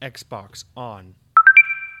Xbox On.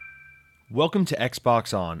 Welcome to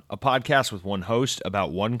Xbox On, a podcast with one host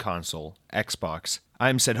about one console, Xbox.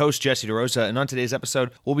 I'm said host Jesse DeRosa, and on today's episode,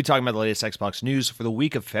 we'll be talking about the latest Xbox news for the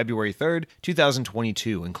week of February 3rd,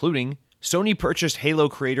 2022, including Sony purchased Halo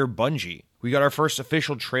creator Bungie. We got our first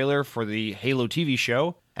official trailer for the Halo TV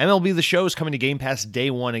show. MLB The Show is coming to Game Pass day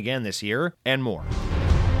one again this year, and more.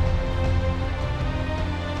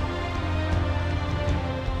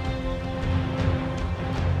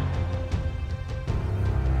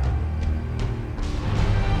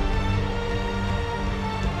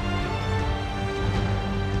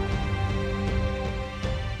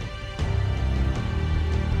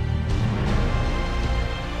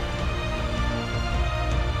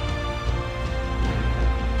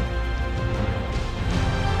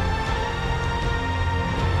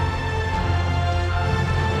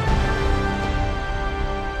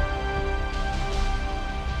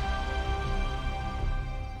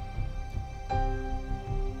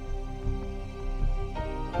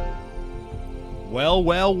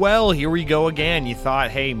 Well, here we go again. You thought,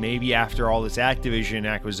 hey, maybe after all this Activision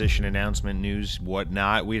acquisition announcement news,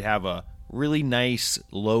 whatnot, we'd have a really nice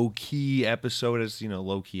low-key episode. As you know,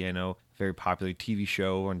 low-key, I know, very popular TV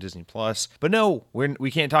show on Disney Plus. But no, we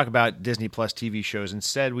can't talk about Disney Plus TV shows.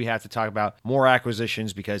 Instead, we have to talk about more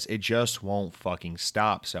acquisitions because it just won't fucking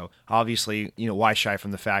stop. So obviously, why shy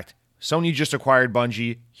from the fact Sony just acquired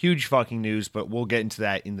Bungie. Huge fucking news, but we'll get into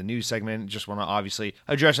that in the news segment. Just want to obviously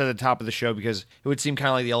address at the top of the show because it would seem kind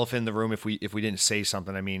of like the elephant in the room if we didn't say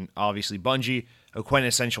something. I mean, obviously Bungie, a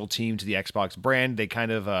quintessential team to the Xbox brand. They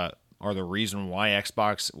kind of are the reason why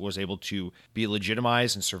Xbox was able to be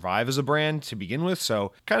legitimized and survive as a brand to begin with.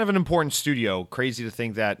 So kind of an important studio. Crazy to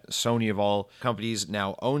think that Sony of all companies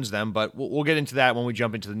now owns them, but we'll get into that when we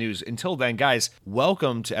jump into the news. Until then, guys,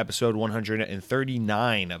 welcome to episode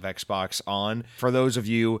 139 of Xbox On. For those of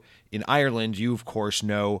you in Ireland, you of course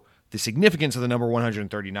know the significance of the number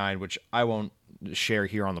 139, which I won't share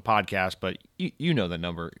here on the podcast, but you know the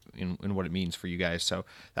number and what it means for you guys. So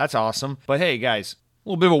that's awesome. But hey, guys, a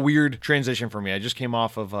little bit of a weird transition for me. I just came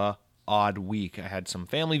off of a odd week. I had some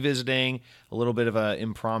family visiting, a little bit of an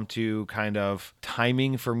impromptu kind of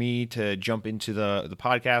timing for me to jump into the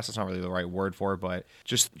podcast. That's not really the right word for it, but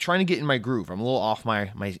just trying to get in my groove. I'm a little off my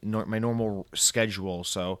normal schedule,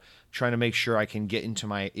 so trying to make sure I can get into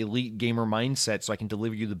my elite gamer mindset so I can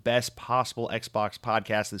deliver you the best possible Xbox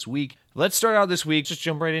podcast this week. Let's start out this week. Just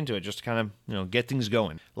jump right into it. Just to kind of, get things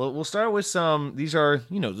going. We'll start with these are,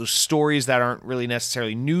 those stories that aren't really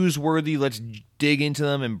necessarily newsworthy. Let's dig into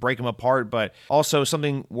them and break them apart, but also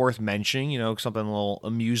something worth mentioning, something a little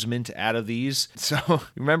amusement out of these. So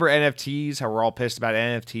remember NFTs, how we're all pissed about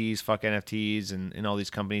NFTs, fuck NFTs, and all these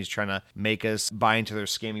companies trying to make us buy into their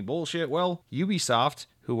scammy bullshit. Well, Ubisoft,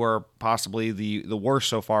 who are possibly the worst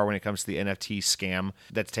so far when it comes to the NFT scam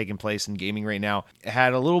that's taking place in gaming right now,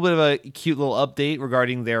 had a little bit of a cute little update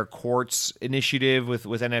regarding their Quartz initiative with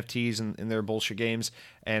NFTs and their bullshit games.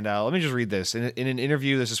 And let me just read this. In an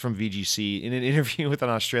interview, this is from VGC, in an interview with an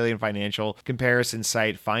Australian financial comparison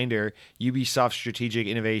site Finder, Ubisoft Strategic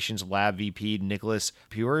Innovations Lab VP Nicholas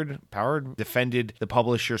Poward defended the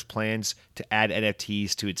publisher's plans to add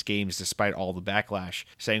NFTs to its games despite all the backlash,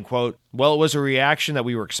 saying, quote, "Well, it was a reaction that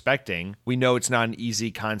we were expecting. We know it's not an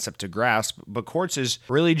easy concept to grasp, but Quartz is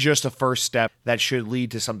really just a first step that should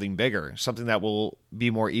lead to something bigger, something that will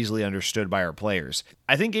be more easily understood by our players.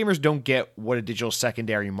 I think gamers don't get what a digital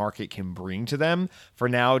secondary market can bring to them. For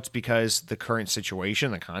now, it's because the current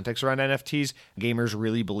situation, the context around NFTs, gamers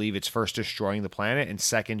really believe it's first destroying the planet and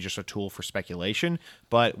second, just a tool for speculation.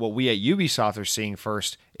 But what we at Ubisoft are seeing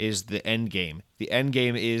first is the end game. The end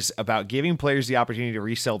game is about giving players the opportunity to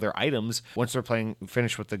resell their items once they're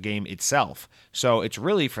finished with the game itself. So it's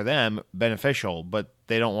really for them beneficial, but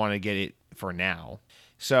they don't want to get it for now."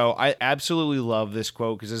 So I absolutely love this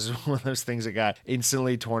quote because this is one of those things that got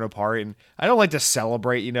instantly torn apart. And I don't like to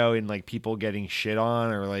celebrate, in like people getting shit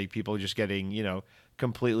on or like people just getting,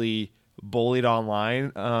 completely bullied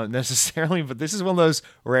online necessarily. But this is one of those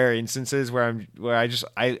rare instances where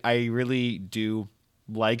I really do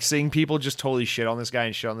like seeing people just totally shit on this guy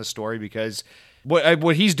and shit on this story because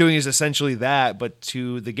what he's doing is essentially that, but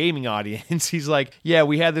to the gaming audience, he's like, yeah,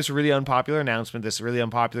 we had this really unpopular announcement, this really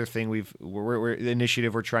unpopular thing we're the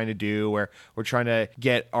initiative we're trying to do, where we're trying to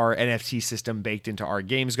get our NFT system baked into our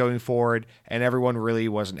games going forward, and everyone really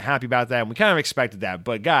wasn't happy about that, and we kind of expected that.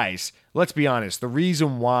 But guys, let's be honest, the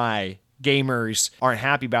reason why gamers aren't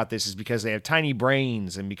happy about this is because they have tiny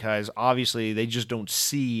brains and because obviously they just don't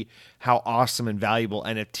see how awesome and valuable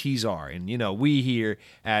NFTs are. And, we here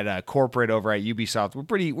at corporate over at Ubisoft, we're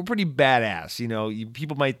pretty badass.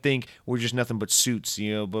 People might think we're just nothing but suits,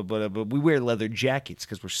 but we wear leather jackets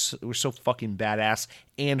because we're so fucking badass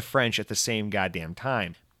and French at the same goddamn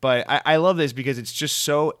time. But I love this because it's just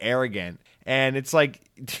so arrogant. And it's like,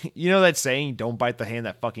 that saying, don't bite the hand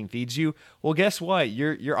that fucking feeds you? Well, guess what?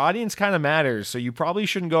 Your audience kind of matters, so you probably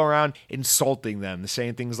shouldn't go around insulting them,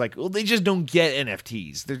 saying things like, well, they just don't get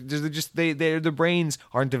NFTs. Their brains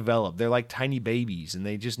aren't developed. They're like tiny babies, and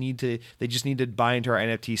they just need to buy into our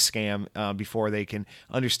NFT scam before they can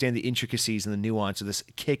understand the intricacies and the nuance of this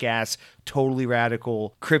kick-ass, totally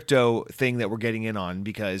radical crypto thing that we're getting in on,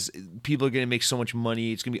 because people are going to make so much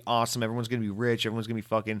money. It's going to be awesome. Everyone's going to be rich. Everyone's going to be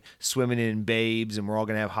fucking swimming in babes, and we're all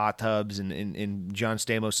going to have hot tubs, and John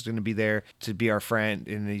Stamos is going to be there to be our friend,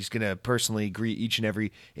 and he's going to personally greet each and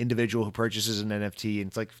every individual who purchases an NFT. And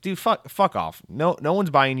it's like, dude, fuck off. No one's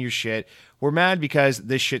buying your shit. We're mad because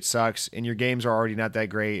this shit sucks, and your games are already not that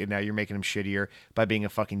great, and now you're making them shittier by being a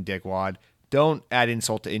fucking dickwad. Don't add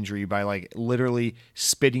insult to injury by literally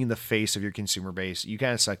spitting in the face of your consumer base. You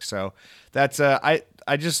kind of suck. So that's I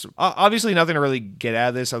just obviously nothing to really get out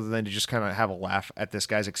of this other than to just kind of have a laugh at this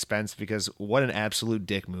guy's expense, because what an absolute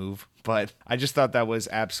dick move. But I just thought that was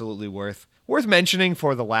absolutely worth mentioning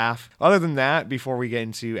for the laugh. Other than that, before we get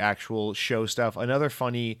into actual show stuff, another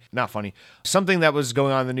something that was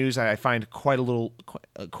going on in the news I find quite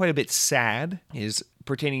a bit sad is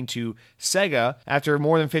pertaining to Sega. After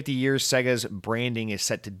more than 50 years, Sega's branding is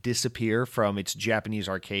set to disappear from its Japanese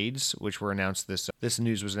arcades, which were announced this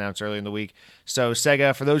news was announced earlier in the week. So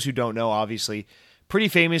Sega, for those who don't know, obviously pretty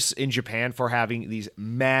famous in Japan for having these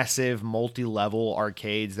massive multi-level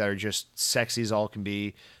arcades that are just sexy as all can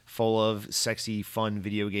be, full of sexy, fun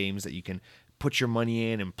video games that you can put your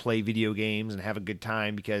money in and play video games and have a good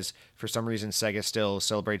time, because for some reason Sega still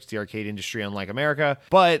celebrates the arcade industry unlike America.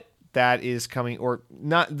 But that is coming, or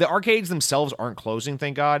not, the arcades themselves aren't closing,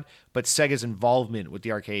 thank God, but Sega's involvement with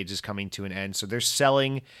the arcades is coming to an end. So they're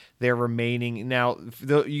selling their remaining. Now,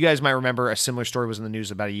 you guys might remember a similar story was in the news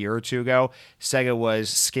about a year or two ago. Sega was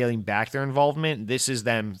scaling back their involvement. This is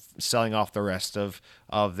them selling off the rest of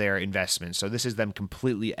their investment. So this is them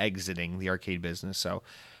completely exiting the arcade business. So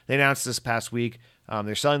they announced this past week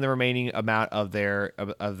they're selling the remaining amount of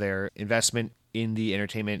their investment in the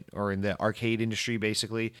entertainment or in the arcade industry,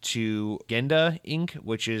 basically, to Genda Inc.,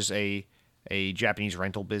 which is a Japanese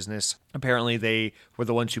rental business. Apparently, they were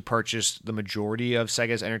the ones who purchased the majority of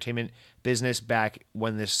Sega's entertainment business back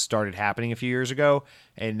when this started happening a few years ago,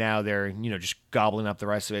 and now they're just gobbling up the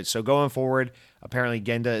rest of it. So going forward, apparently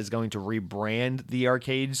Genda is going to rebrand the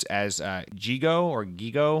arcades as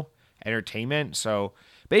Gigo Entertainment. So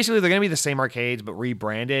basically, they're going to be the same arcades, but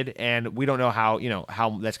rebranded, and we don't know how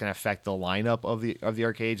that's going to affect the lineup of the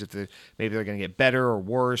arcades. If maybe they're going to get better or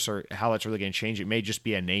worse, or how that's really going to change. It may just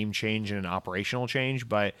be a name change and an operational change,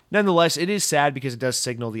 but nonetheless, it is sad because it does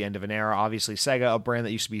signal the end of an era. Obviously, Sega, a brand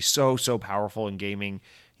that used to be so powerful in gaming,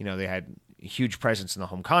 they had huge presence in the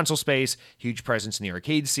home console space, huge presence in the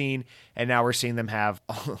arcade scene, and now we're seeing them have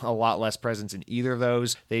a lot less presence in either of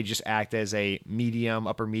those. They just act as a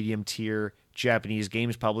upper medium tier Japanese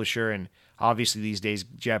games publisher, and obviously these days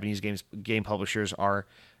Japanese game publishers are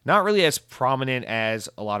not really as prominent as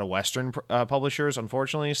a lot of Western publishers,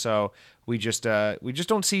 unfortunately. So we just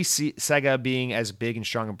don't see Sega being as big and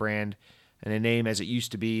strong a brand and a name as it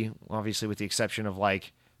used to be. Obviously, with the exception of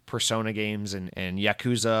Persona games and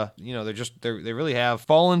Yakuza, they really have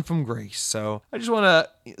fallen from grace. So I just want to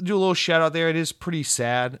do a little shout out there. It is pretty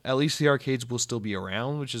sad. At least the arcades will still be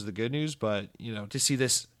around, which is the good news. But to see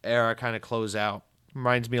this era kind of close out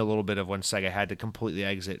reminds me a little bit of when Sega had to completely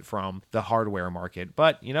exit from the hardware market.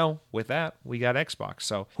 But, with that, we got Xbox.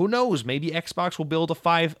 So who knows? Maybe Xbox will build a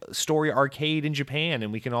 5-story arcade in Japan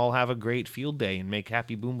and we can all have a great field day and make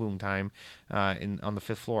Happy Boom Boom time on the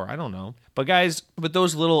 5th floor. I don't know. But guys, with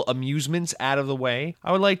those little amusements out of the way,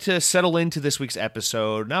 I would like to settle into this week's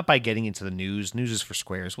episode, not by getting into the news. News is for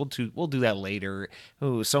squares. We'll do that later.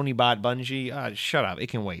 Ooh, Sony bought Bungie. Shut up. It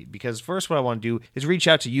can wait. Because first what I want to do is reach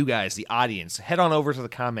out to you guys, the audience. Head on over to the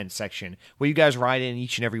comment section where you guys write in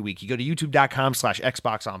each and every week. You go to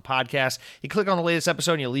youtube.com/XboxOnPodcast. You click on the latest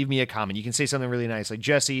episode and you leave me a comment. You can say something really nice like,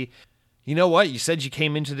 Jesse, You know what? You said you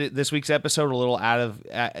came into this week's episode a little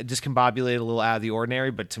discombobulated, a little out of the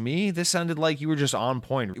ordinary, but to me, this sounded like you were just on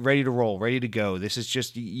point, ready to roll, ready to go. This is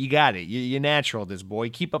just, you got it. You're natural, this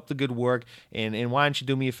boy. Keep up the good work, and why don't you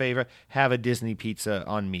do me a favor? Have a Disney pizza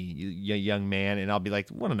on me, you young man, and I'll be like,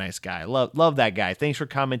 what a nice guy. Love that guy. Thanks for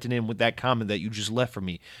commenting in with that comment that you just left for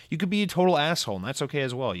me. You could be a total asshole, and that's okay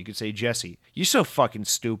as well. You could say, Jesse, you're so fucking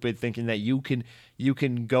stupid thinking that you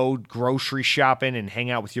can go grocery shopping and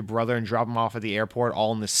hang out with your brother and drop him off at the airport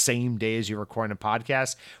all in the same day as you're recording a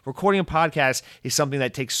podcast. Recording a podcast is something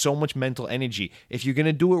that takes so much mental energy. If you're going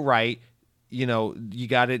to do it right, you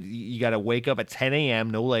gotta wake up at 10 a.m.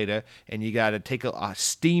 no later, and you gotta take a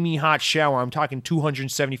steamy hot shower. I'm talking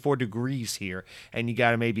 274 degrees here, and you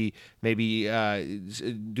gotta maybe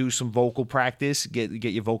do some vocal practice, get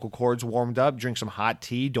your vocal cords warmed up, drink some hot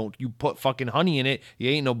tea. Don't you put fucking honey in it? You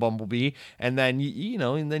ain't no bumblebee. And then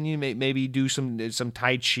you maybe do some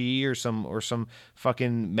tai chi or some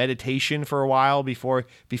fucking meditation for a while before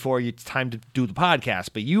it's time to do the podcast.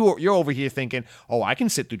 But you're over here thinking, oh, I can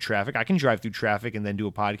sit through traffic, I can drive through traffic and then do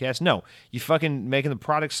a podcast. No, you fucking making the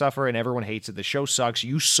product suffer, and everyone hates it. The show sucks.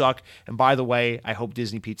 You suck. And by the way, I hope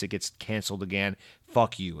Disney Pizza gets canceled again.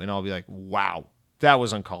 Fuck you. And I'll be like, wow, that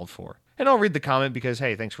was uncalled for. And I'll read the comment because,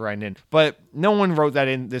 hey, thanks for writing in. But no one wrote that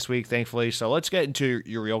in this week, thankfully. So let's get into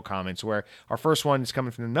your real comments, where our first one is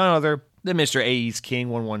coming from none other than Mr. AE's King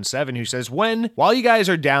 117, who says, while you guys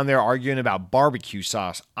are down there arguing about barbecue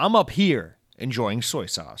sauce, I'm up here enjoying soy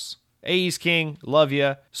sauce. AE's King, love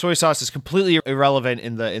ya. Soy sauce is completely irrelevant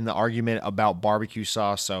in the argument about barbecue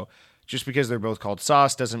sauce. So just because they're both called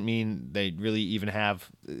sauce doesn't mean they really even have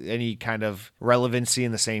any kind of relevancy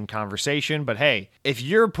in the same conversation. But hey, if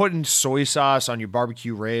you're putting soy sauce on your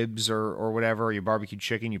barbecue ribs or whatever, or your barbecue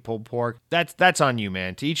chicken, your pulled pork, that's on you,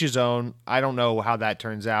 man. To each his own. I don't know how that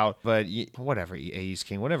turns out, but whatever, AE's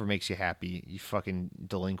King, whatever makes you happy, you fucking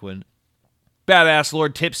delinquent. Badass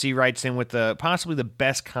Lord Tipsy writes in with possibly the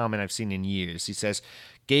best comment I've seen in years. He says,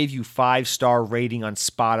 gave you 5-star rating on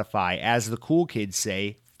Spotify, as the cool kids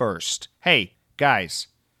say, first. Hey, guys,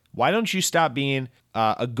 why don't you stop being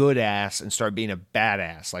a good ass and start being a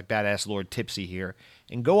badass, like Badass Lord Tipsy here,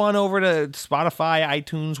 and go on over to Spotify,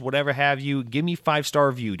 iTunes, whatever have you. Give me 5-star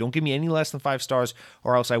review. Don't give me any less than 5 stars,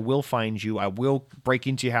 or else I will find you. I will break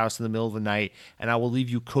into your house in the middle of the night, and I will leave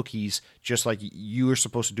you cookies just like you are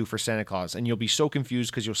supposed to do for Santa Claus. And you'll be so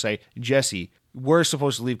confused because you'll say, Jesse, we're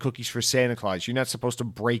supposed to leave cookies for Santa Claus. You're not supposed to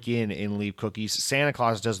break in and leave cookies. Santa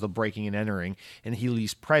Claus does the breaking and entering, and he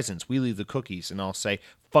leaves presents. We leave the cookies. And I'll say,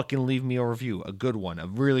 fucking leave me a review, a good one, a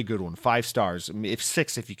really good one, 5 stars, if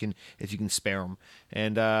 6 if you can spare them.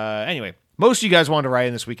 And anyway, most of you guys wanted to write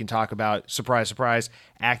in this week and talk about, surprise, surprise,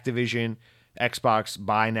 Activision, Xbox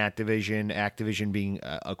buying Activision being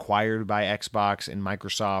acquired by Xbox and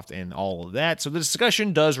Microsoft and all of that. So the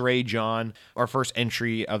discussion does rage on. Our first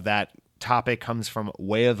entry of that topic comes from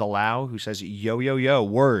Way of the Lao, who says, yo,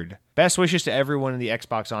 word. Best wishes to everyone in the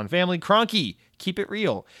Xbox On family. Cronky, keep it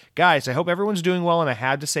real. Guys, I hope everyone's doing well, and I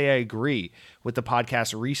have to say I agree with the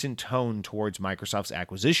podcast's recent tone towards Microsoft's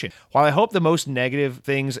acquisition. While I hope the most negative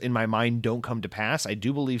things in my mind don't come to pass, I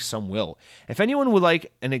do believe some will. If anyone would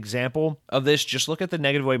like an example of this, just look at the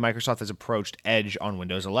negative way Microsoft has approached Edge on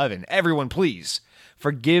Windows 11. Everyone, please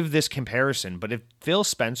forgive this comparison, but if Phil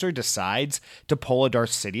Spencer decides to pull a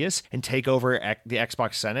Darth Sidious and take over the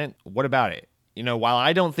Xbox Senate, what about it? While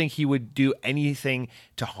I don't think he would do anything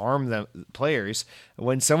to harm the players,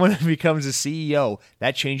 when someone becomes a CEO,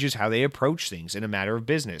 that changes how they approach things in a matter of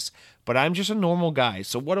business. But I'm just a normal guy,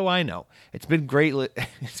 so what do I know? It's been great.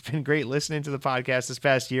 It's been great listening to the podcast this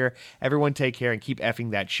past year. Everyone take care and keep effing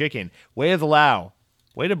that chicken. Way of the Lao.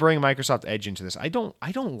 Way to bring Microsoft Edge into this. I don't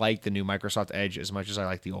like the new Microsoft Edge as much as I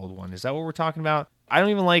like the old one. Is that what we're talking about? I don't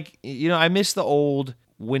even like, I miss the old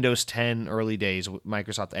Windows 10 early days with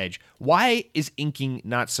Microsoft Edge. Why is inking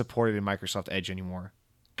not supported in Microsoft Edge anymore?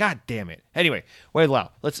 God damn it. Anyway, Way of the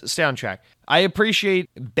Lao. Let's stay on track. I appreciate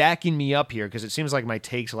backing me up here because it seems like my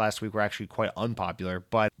takes last week were actually quite unpopular.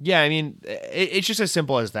 But yeah, I mean, it's just as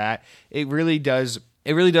simple as that. It really does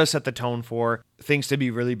set the tone for things to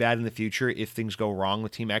be really bad in the future if things go wrong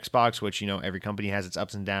with Team Xbox, which, every company has its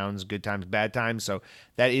ups and downs, good times, bad times. So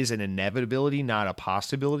that is an inevitability, not a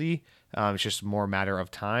possibility. It's just more a matter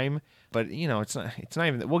of time. But, it's not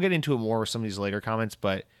even, we'll get into it more with some of these later comments,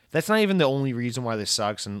 but that's not even the only reason why this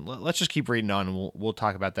sucks. And let's just keep reading on, and we'll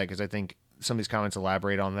talk about that because I think some of these comments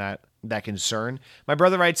elaborate on that. that concern. My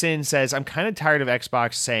brother writes in and says, I'm kind of tired of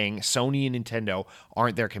Xbox saying Sony and Nintendo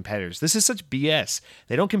aren't their competitors. This is such BS.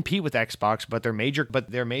 They don't compete with Xbox, but they're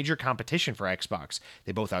major competition for Xbox.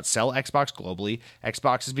 They both outsell Xbox globally.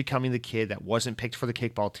 Xbox is becoming the kid that wasn't picked for the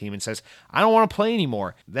kickball team and says, I don't want to play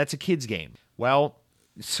anymore. That's a kid's game. Well,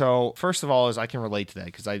 so first of all, is I can relate to that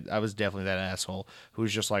because I was definitely that asshole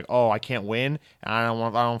who's just like, oh, I can't win, and I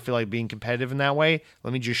don't feel like being competitive in that way.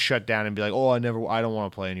 Let me just shut down and be like, oh, I don't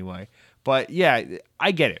want to play anyway. But yeah,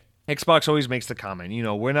 I get it. Xbox always makes the comment,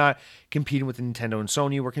 we're not competing with Nintendo and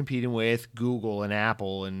Sony, we're competing with Google and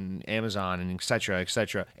Apple and Amazon and et cetera, et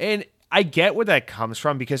cetera. And I get where that comes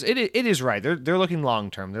from because it is right. They're looking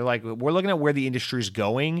long term. They're like, we're looking at where the industry is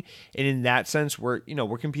going, and in that sense, we're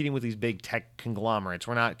competing with these big tech conglomerates.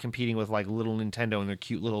 We're not competing with like little Nintendo and their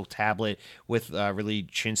cute little tablet with really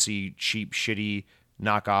chintzy, cheap, shitty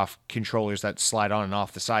knockoff controllers that slide on and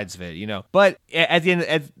off the sides of it, But at the end,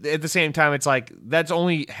 at the same time, it's like that's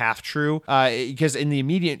only half true because in the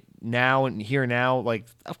immediate now and here now, like,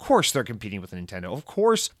 of course they're competing with Nintendo. Of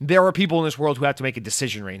course there are people in this world who have to make a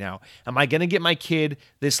decision right now. Am I going to get my kid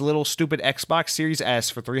this little stupid Xbox Series S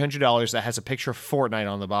for $300 that has a picture of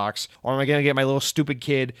Fortnite on the box? Or am I going to get my little stupid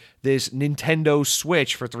kid this Nintendo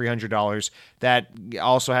Switch for $300 that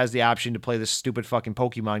also has the option to play this stupid fucking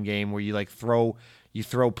Pokemon game where you like throw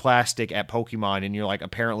plastic at Pokemon and you're like,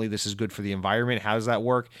 apparently this is good for the environment. How does that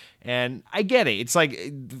work? And I get it. It's like,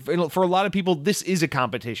 for a lot of people, this is a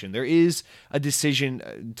competition. There is a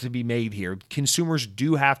decision to be made here. Consumers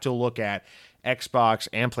do have to look at Xbox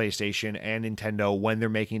and PlayStation and Nintendo when they're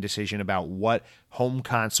making a decision about what home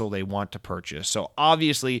console they want to purchase. So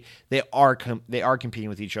obviously they are competing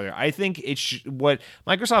with each other. I think it's what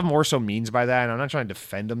Microsoft more so means by that, and I'm not trying to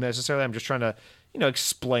defend them necessarily. I'm just trying to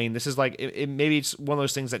explain. This is like, maybe it's one of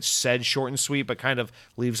those things that's said short and sweet, but kind of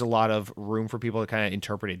leaves a lot of room for people to kind of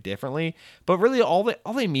interpret it differently. But really, all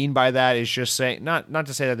they mean by that is just saying, not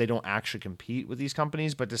to say that they don't actually compete with these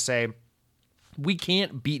companies, but to say, we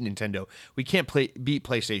can't beat Nintendo. We can't beat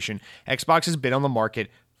PlayStation. Xbox has been on the market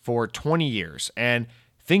for 20 years, and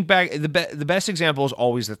think back, the best example is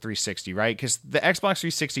always the 360, right? Because the Xbox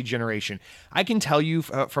 360 generation, I can tell you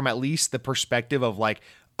from at least the perspective of like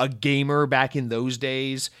a gamer back in those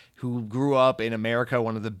days who grew up in America,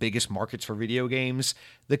 one of the biggest markets for video games,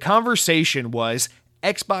 the conversation was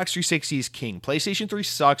Xbox 360 is king. PlayStation 3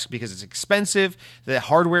 sucks because it's expensive, the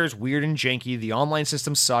hardware is weird and janky, the online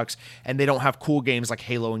system sucks, and they don't have cool games like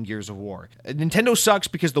Halo and Gears of War. Nintendo sucks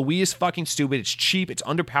because the Wii is fucking stupid, it's cheap, it's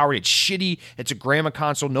underpowered, it's shitty, it's a grandma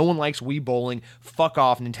console, no one likes Wii bowling, fuck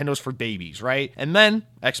off, Nintendo's for babies, right? And then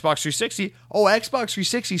Xbox 360, Xbox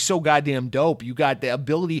 360 is so goddamn dope. You got the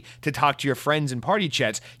ability to talk to your friends in party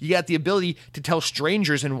chats. You got the ability to tell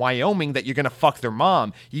strangers in Wyoming that you're gonna fuck their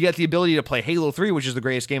mom. You got the ability to play Halo 3, which is the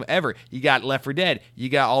greatest game ever. You got Left 4 Dead. You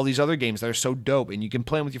got all these other games that are so dope, and you can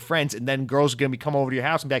play them with your friends, and then girls are going to come over to your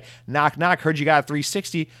house and be like, knock, knock, heard you got a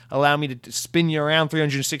 360. Allow me to spin you around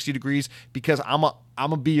 360 degrees because I'm going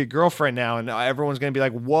to be your girlfriend now. And everyone's going to be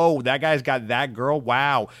like, whoa, that guy's got that girl.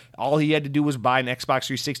 Wow. All he had to do was buy an Xbox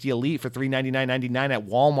 360 Elite for $399.99 at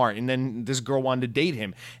Walmart. And then this girl wanted to date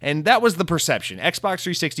him. And that was the perception. Xbox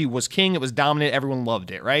 360 was king. It was dominant. Everyone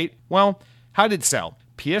loved it, right? Well, how did it sell?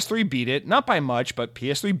 PS3 beat it, not by much, but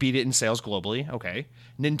PS3 beat it in sales globally. Okay.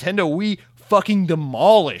 Nintendo Wii fucking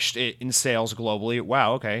demolished it in sales globally.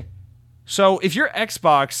 Wow, okay. So if you're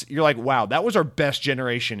Xbox, you're like, wow, that was our best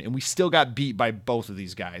generation, and we still got beat by both of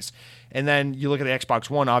these guys. And then you look at the Xbox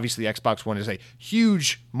One. Obviously, the Xbox One is a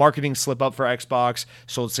huge marketing slip up for Xbox,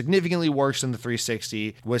 sold significantly worse than the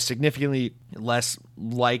 360, was significantly less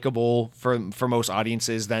likable for most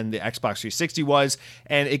audiences than the Xbox 360 was,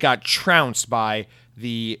 and it got trounced by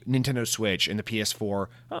the Nintendo Switch and the PS4.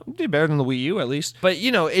 Did better than the Wii U at least. But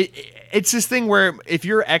it's this thing where if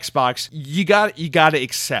you're Xbox, you got to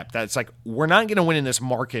accept that it's like, we're not going to win in this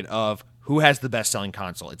market of who has the best selling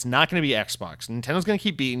console. It's not going to be Xbox. Nintendo's going to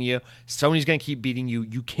keep beating you. Sony's going to keep beating you.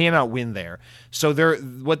 You cannot win there. So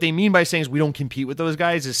what they mean by saying is we don't compete with those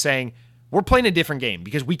guys is saying we're playing a different game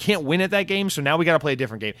because we can't win at that game, so now we got to play a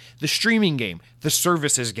different game. The streaming game, the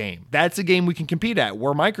services game, that's a game we can compete at.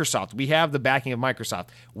 We're Microsoft. We have the backing of Microsoft.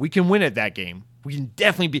 We can win at that game. We can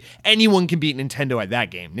definitely anyone can beat Nintendo at that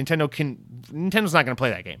game. Nintendo's not going to play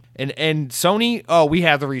that game. And Sony, we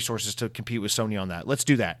have the resources to compete with Sony on that. Let's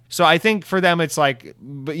do that. So I think for them, it's like,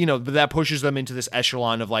 but that pushes them into this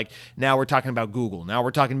echelon of like, now we're talking about Google. Now we're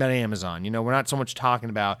talking about Amazon. We're not so much talking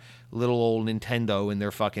about little old Nintendo and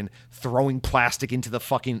their fucking throwing plastic into the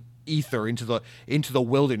fucking ether, into the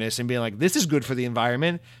wilderness, and being like, this is good for the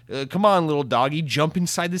environment. Come on, little doggy, jump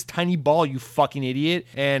inside this tiny ball, you fucking idiot.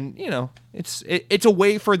 And it's a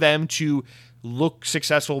way for them to look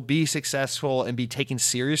successful, be successful, and be taken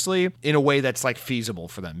seriously in a way that's like feasible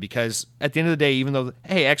for them. Because at the end of the day, even though,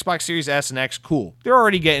 hey, Xbox Series S and X, cool, they're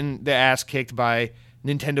already getting their ass kicked by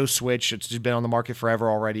Nintendo Switch. It's just been on the market forever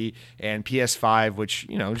already, and PS5, which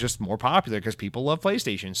is just more popular because people love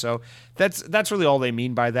PlayStation. So that's really all they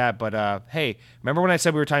mean by that. But hey, remember when I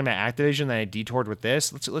said we were talking about Activision, then I detoured with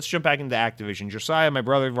this? Let's jump back into Activision. Josiah, my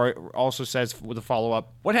brother, also says with a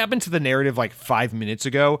follow-up, what happened to the narrative like 5 minutes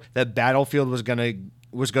ago that Battlefield was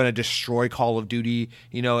gonna destroy Call of Duty,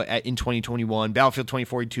 in 2021. Battlefield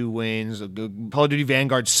 2042 wins. Call of Duty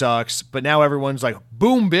Vanguard sucks. But now everyone's like,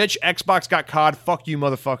 boom, bitch, Xbox got COD. Fuck you,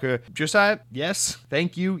 motherfucker. Josiah, yes.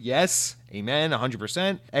 Thank you. Yes. Amen.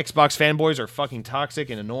 100%. Xbox fanboys are fucking toxic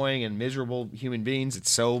and annoying and miserable human beings.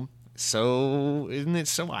 It's so isn't it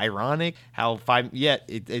so ironic how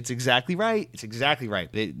it's exactly right. It's exactly right.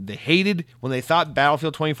 They hated when they thought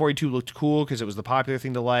Battlefield 2042 looked cool because it was the popular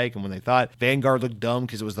thing to like, and when they thought Vanguard looked dumb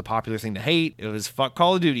because it was the popular thing to hate, it was fuck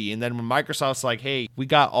Call of Duty. And then when Microsoft's like, hey, we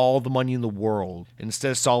got all the money in the world, instead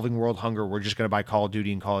of solving world hunger, we're just gonna buy Call of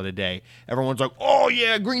Duty and call it a day. Everyone's like, oh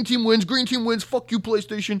yeah, green team wins, fuck you,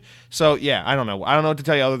 PlayStation. So yeah, I don't know what to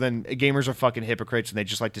tell you other than gamers are fucking hypocrites and they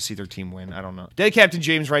just like to see their team win. I don't know. Dead Captain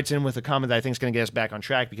James writes in with a comment that I think is going to get us back on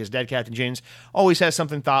track, because Dead Captain James always has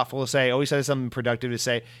something thoughtful to say, always has something productive to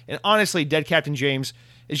say. And honestly, Dead Captain James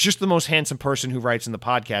is just the most handsome person who writes in the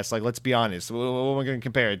podcast. Like, let's be honest. What am I going to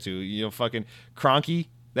compare it to? Fucking Cronky?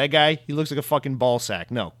 That guy, he looks like a fucking ball sack.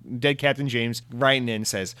 No, Dead Captain James writing in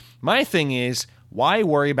says, my thing is, why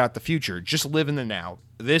worry about the future? Just live in the now.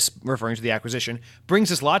 This, referring to the acquisition,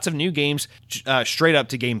 brings us lots of new games straight up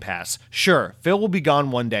to Game Pass. Sure, Phil will be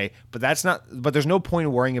gone one day, but there's no point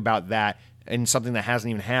in worrying about that and something that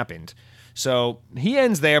hasn't even happened. So he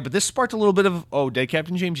ends there, but this sparked a little bit of, Dead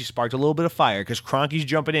Captain James, he sparked a little bit of fire, because Cronky's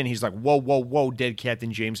jumping in. He's like, whoa, Dead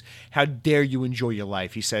Captain James, how dare you enjoy your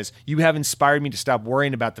life? He says, you have inspired me to stop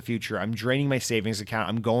worrying about the future. I'm draining my savings account.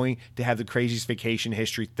 I'm going to have the craziest vacation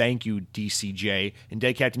history. Thank you, DCJ. And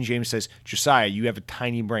Dead Captain James says, Josiah, you have a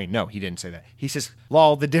tiny brain. No, he didn't say that. He says,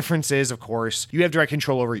 lol, the difference is, of course, you have direct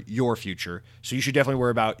control over your future, so you should definitely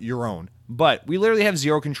worry about your own. But we literally have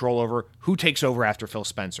zero control over who takes over after Phil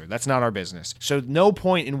Spencer. That's not our business. So no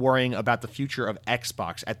point in worrying about the future of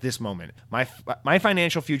Xbox at this moment. My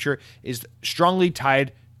financial future is strongly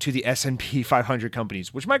tied to the S&P 500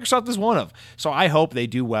 companies, which Microsoft is one of. So I hope they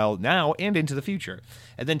do well now and into the future.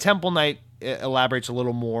 And then Temple Knight elaborates a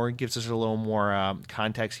little more, gives us a little more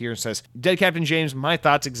context here, and says, Dead Captain James, my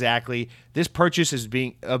thoughts exactly. This purchase is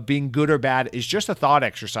being good or bad is just a thought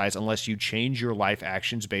exercise unless you change your life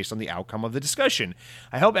actions based on the outcome of the discussion.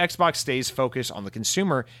 I hope Xbox stays focused on the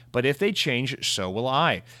consumer, but if they change, so will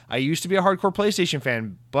I. I used to be a hardcore PlayStation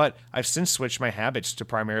fan, but I've since switched my habits to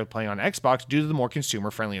primarily playing on Xbox due to the more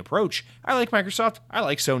consumer-friendly approach. I like Microsoft, I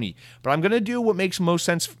like Sony, but I'm going to do what makes most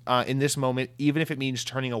sense in this moment, even if it means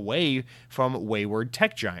turning away from wayward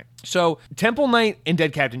tech giant. So Temple Knight and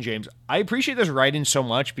Dead Captain James, I appreciate this write-in so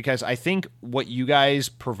much, because I think what you guys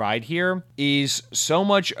provide here is so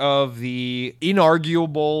much of the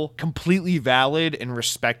inarguable, completely valid and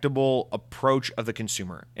respectable approach of the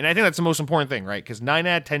consumer. And I think that's the most important thing, right? Because 9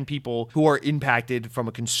 out of 10 people who are impacted from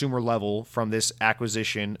a consumer level from this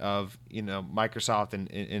acquisition of, Microsoft and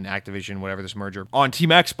Activision, whatever, this merger on Team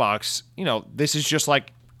Xbox, this is just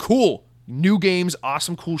like, cool. New games,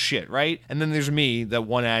 awesome, cool shit, right? And then there's me, that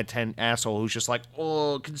 1 out of 10 asshole who's just like,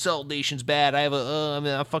 consolidation's bad. I'm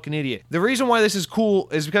a fucking idiot. The reason why this is cool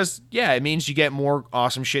is because, it means you get more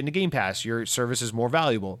awesome shit into Game Pass. Your service is more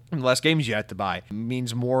valuable. And less games you have to buy. It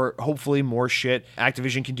means hopefully more shit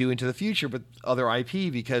Activision can do into the future with other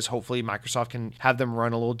IP, because hopefully Microsoft can have them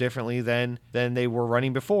run a little differently than they were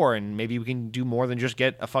running before. And maybe we can do more than just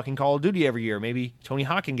get a fucking Call of Duty every year. Maybe Tony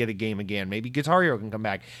Hawk can get a game again. Maybe Guitar Hero can come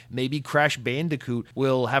back. Maybe Crash Bandicoot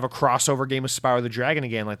will have a crossover game with Spyro the Dragon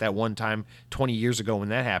again, like that one time 20 years ago when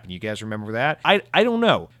that happened. You guys remember that? I don't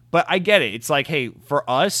know. But I get it. It's like, hey, for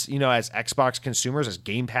us, as Xbox consumers, as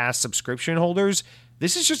Game Pass subscription holders,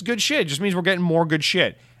 this is just good shit. It just means we're getting more good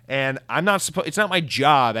shit. And it's not my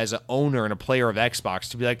job as an owner and a player of Xbox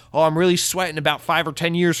to be like, I'm really sweating about 5 or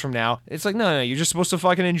 10 years from now. It's like, no, you're just supposed to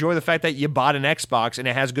fucking enjoy the fact that you bought an Xbox and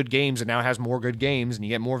it has good games and now it has more good games and you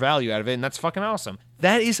get more value out of it. And that's fucking awesome.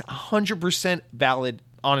 That is 100% valid,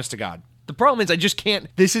 honest to God. The problem is I just can't,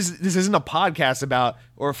 this isn't a podcast about,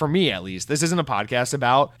 or for me at least, this isn't a podcast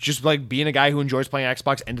about just like being a guy who enjoys playing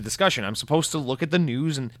Xbox, end of discussion. I'm supposed to look at the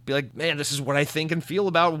news and be like, man, this is what I think and feel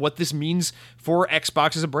about what this means for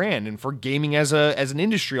Xbox as a brand and for gaming as an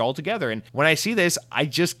industry altogether. And when I see this, I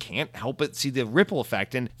just can't help but see the ripple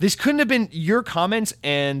effect. And this couldn't have been your comments,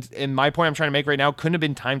 and my point I'm trying to make right now couldn't have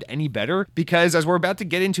been timed any better, because as we're about to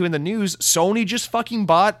get into in the news, Sony just fucking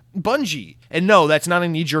bought Bungie. And no, that's not a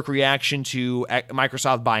knee-jerk reaction to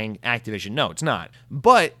Microsoft buying Activision. No, it's not.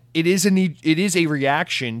 But it is a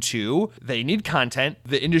reaction to they need content.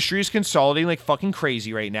 The industry is consolidating like fucking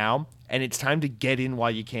crazy right now, and it's time to get in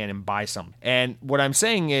while you can and buy some. And what I'm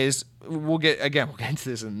saying is, we'll get into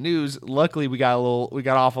this in the news. Luckily, we got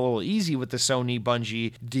off a little easy with the Sony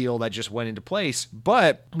Bungie deal that just went into place,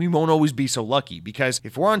 but we won't always be so lucky, because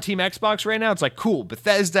if we're on Team Xbox right now, it's like, cool,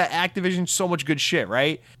 Bethesda, Activision, so much good shit,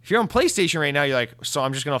 right? If you're on PlayStation right now, you're like, so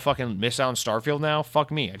I'm just gonna fucking miss out on Starfield now?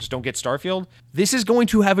 Fuck me, I just don't get Starfield? This is going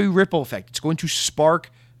to have a ripple effect. It's going to spark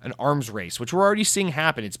an arms race, which we're already seeing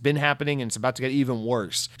happen. It's been happening, and it's about to get even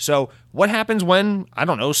worse. So what happens when, I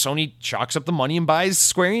don't know, Sony chalks up the money and buys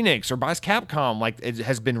Square Enix or buys Capcom, like it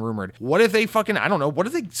has been rumored? What if they fucking, I don't know, what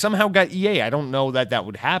if they somehow got EA? I don't know that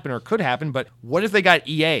would happen or could happen, but what if they got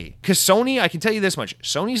EA? Because Sony, I can tell you this much,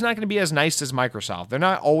 Sony's not going to be as nice as Microsoft. They're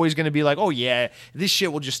not always going to be like, oh yeah, this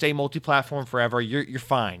shit will just stay multi-platform forever. You're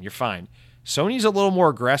fine. You're fine. Sony's a little more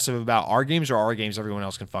aggressive about our games or our games, everyone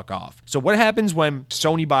else can fuck off. So what happens when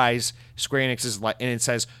Sony buys Square Enix and it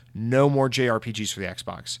says no more JRPGs for the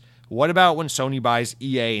Xbox? What about when Sony buys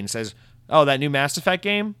EA and says, oh, that new Mass Effect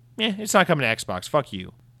game? It's not coming to Xbox. Fuck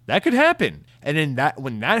you. That could happen. And then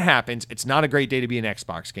when that happens, it's not a great day to be an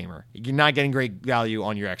Xbox gamer. You're not getting great value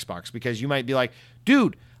on your Xbox, because you might be like,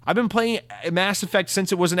 dude, I've been playing Mass Effect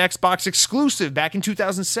since it was an Xbox exclusive back in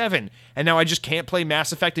 2007, and now I just can't play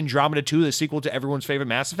Mass Effect Andromeda 2, the sequel to everyone's favorite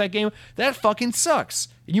Mass Effect game? That fucking sucks.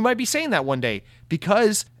 You might be saying that one day,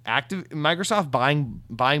 because Microsoft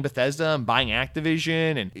buying Bethesda and buying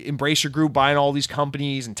Activision and Embracer Group buying all these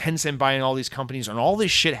companies and Tencent buying all these companies and all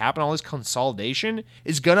this shit happen, all this consolidation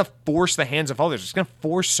is going to force the hands of others. It's going to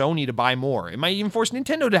force Sony to buy more. It might even force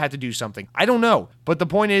Nintendo to have to do something. I don't know. But the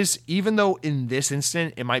point is, even though in this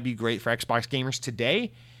instant it might be great for Xbox gamers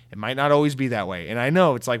today, it might not always be that way. And I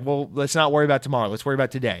know it's like, well, let's not worry about tomorrow. Let's worry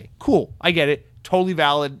about today. Cool. I get it. Totally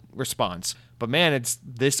valid response. But man,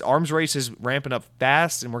 this arms race is ramping up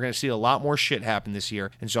fast, and we're going to see a lot more shit happen this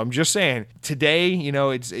year. And so I'm just saying, today,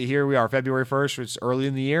 it's here we are, February 1st, it's early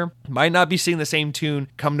in the year. Might not be seeing the same tune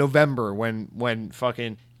come November when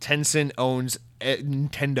fucking Tencent owns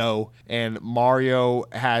Nintendo and Mario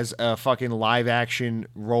has a fucking live action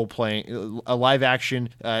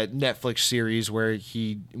Netflix series where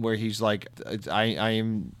he's like, I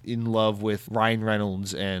am in love with Ryan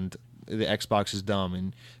Reynolds and the Xbox is dumb,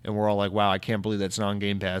 and we're all like, wow, I can't believe that's not on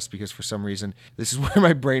Game Pass, because for some reason this is where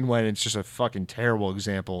my brain went. It's just a fucking terrible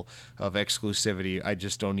example of exclusivity. I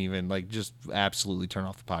just don't even just absolutely turn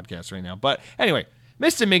off the podcast right now. But anyway,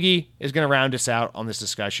 Mr. Miggy is going to round us out on this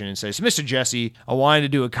discussion and says, Mr. Jesse, I wanted to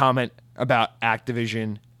do a comment about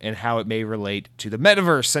Activision and how it may relate to the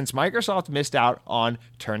metaverse, since Microsoft missed out on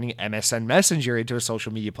turning MSN Messenger into a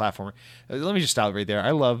social media platform. Let me just stop right there. I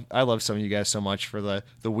love some of you guys so much for the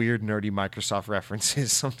weird, nerdy Microsoft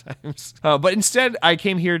references sometimes. But instead, I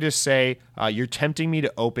came here to say, you're tempting me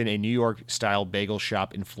to open a New York-style bagel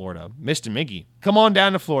shop in Florida. Mr. Miggy, come on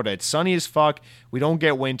down to Florida. It's sunny as fuck. We don't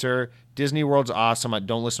get winter. Disney World's awesome.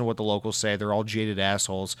 Don't listen to what the locals say. They're all jaded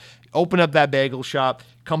assholes. Open up that bagel shop.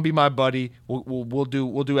 Come be my buddy. We'll do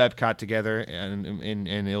Epcot together,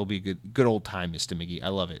 and it'll be good old time, Mr. Miggy. I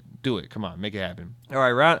love it. Do it. Come on, make it happen.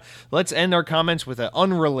 All right, let's end our comments with an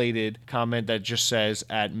unrelated comment that just says,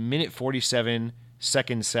 at minute 47,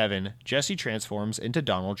 second 7, Jesse transforms into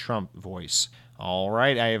Donald Trump voice. All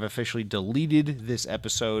right, I have officially deleted this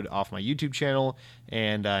episode off my YouTube channel,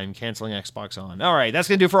 and I'm canceling Xbox On. All right, that's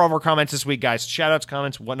going to do for all of our comments this week, guys. Shoutouts,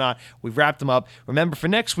 comments, whatnot. We've wrapped them up. Remember, for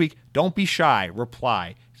next week, don't be shy.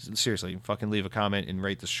 Reply. Seriously, fucking leave a comment and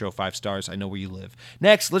rate this show 5 stars. I know where you live.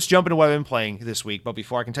 Next, let's jump into what I've been playing this week. But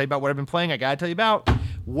before I can tell you about what I've been playing, I got to tell you about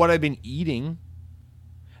what I've been eating.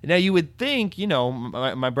 Now, you would think,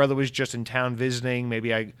 my brother was just in town visiting.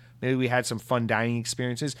 Maybe we had some fun dining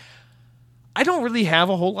experiences. I don't really have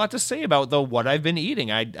a whole lot to say about, though, what I've been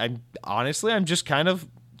eating. I'm honestly, I'm just kind of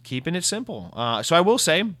keeping it simple. So I will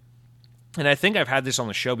say, and I think I've had this on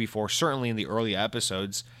the show before, certainly in the early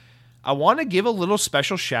episodes, I want to give a little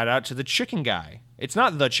special shout out to the Chicken Guy. It's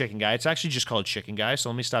not the Chicken Guy. It's actually just called Chicken Guy, so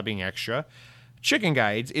let me stop being extra. Chicken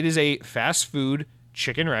Guy, it is a fast food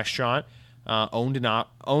chicken restaurant.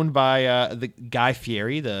 owned by the Guy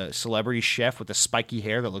Fieri, the celebrity chef with the spiky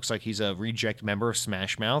hair that looks like he's a reject member of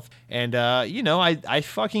Smash Mouth. And I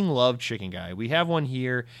fucking love Chicken Guy. We have one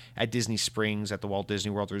here at Disney Springs at the Walt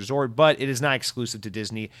Disney World Resort, but it is not exclusive to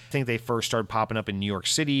Disney. I think they first started popping up in New York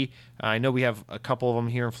City. I know we have a couple of them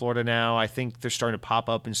here in Florida now. I think they're starting to pop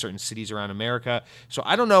up in certain cities around America. So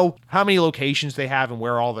I don't know how many locations they have and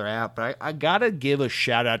where all they're at, but I gotta give a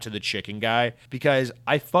shout out to the Chicken Guy because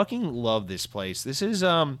I fucking love this place. This is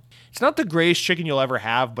it's not the greatest chicken you'll ever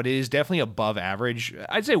have, but it is definitely above average.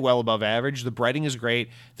 I'd say well above average. The breading is great.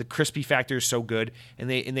 The crispy factor is so good, and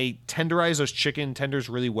they tenderize those chicken tenders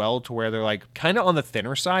really well to where they're like kind of on the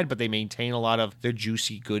thinner side, but they maintain a lot of their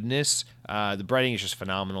juicy goodness. The breading is just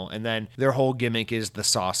phenomenal. And then their whole gimmick is the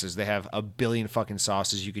sauces. They have a billion fucking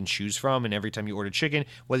sauces you can choose from. And every time you order chicken,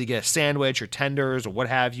 whether you get a sandwich or tenders or what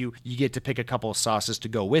have you, you get to pick a couple of sauces to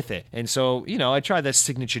go with it. And so, I tried that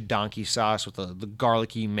signature donkey sauce with the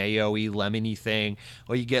garlicky, mayo-y, lemony thing.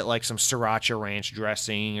 Or you get like some sriracha ranch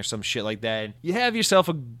dressing or some shit like that. And you have yourself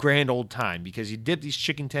a grand old time because you dip these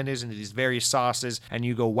chicken tenders into these various sauces and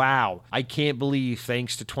you go, wow, I can't believe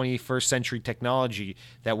thanks to 21st century technology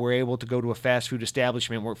that we're able to go to a fast food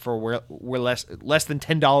establishment where less than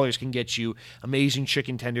 $10 can get you amazing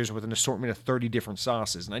chicken tenders with an assortment of 30 different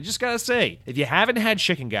sauces. And I just gotta say, if you haven't had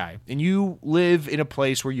Chicken Guy and you live in a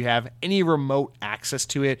place where you have any remote access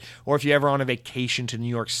to it, or if you're ever on a vacation to New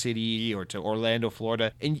York City or to Orlando,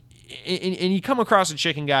 Florida, and you come across a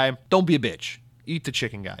Chicken Guy, don't be a bitch. Eat the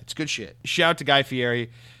Chicken Guy. It's good shit. Shout out to Guy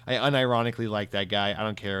Fieri. I unironically like that guy. I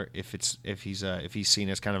don't care if he's seen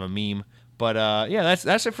as kind of a meme. But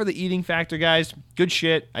that's it for the eating factor, guys. Good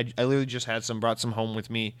shit. I literally just brought some home with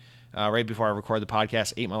me right before I recorded the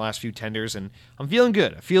podcast. Ate my last few tenders, and I'm feeling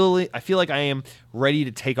good. I feel like I am ready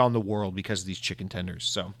to take on the world because of these chicken tenders.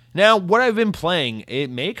 So now, what I've been playing, it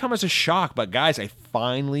may come as a shock, but guys, I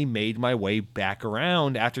finally made my way back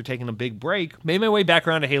around after taking a big break. Made my way back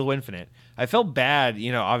around to Halo Infinite. I felt bad.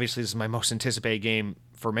 Obviously, this is my most anticipated game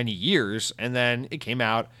for many years, and then it came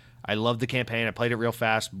out. I loved the campaign. I played it real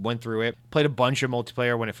fast, went through it, played a bunch of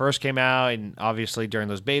multiplayer when it first came out and obviously during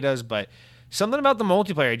those betas, but something about the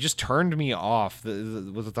multiplayer just turned me off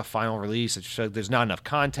with the final release. It's just like there's not enough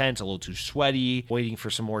content, it's a little too sweaty, waiting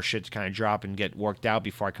for some more shit to kind of drop and get worked out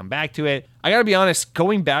before I come back to it. I gotta be honest,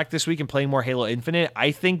 going back this week and playing more Halo Infinite,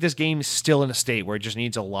 I think this game is still in a state where it just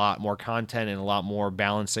needs a lot more content and a lot more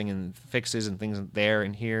balancing and fixes and things there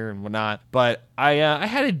and here and whatnot. But I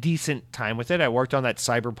had a decent time with it. I worked on that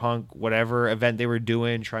Cyberpunk whatever event they were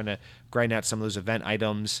doing, trying to grind out some of those event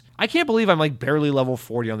items. I can't believe I'm like barely level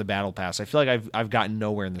 40 on the battle pass. I feel like I've gotten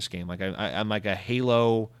nowhere in this game. Like I'm like a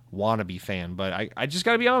Halo wannabe fan, but I just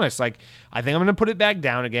gotta be honest. Like I think I'm gonna put it back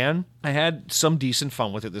down again. I had some decent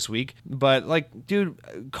fun with it this week, but like,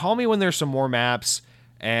 dude, call me when there's some more maps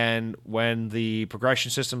and when the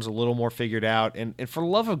progression system's a little more figured out. And for the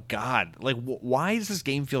love of God, like why does this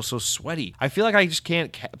game feel so sweaty? I feel like I just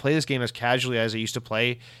can't play this game as casually as I used to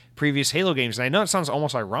play previous Halo games. And I know it sounds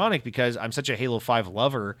almost ironic because I'm such a Halo 5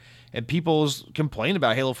 lover, and people's complaint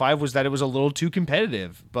about Halo 5 was that it was a little too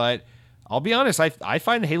competitive. But I'll be honest, I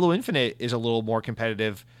find Halo Infinite is a little more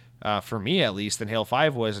competitive, for me at least, than Halo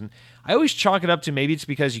 5 was. And I always chalk it up to maybe it's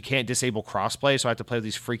because you can't disable crossplay, so I have to play with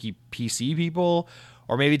these freaky PC people,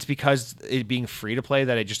 or maybe it's because it being free to play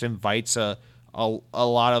that it just invites a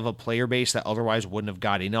lot of a player base that otherwise wouldn't have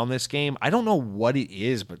got in on this game. I don't know what it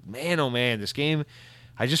is, but man, oh man, this game,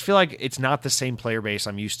 I just feel like it's not the same player base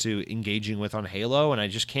I'm used to engaging with on Halo, and I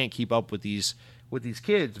just can't keep up with these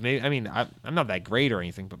kids. Maybe I'm not that great or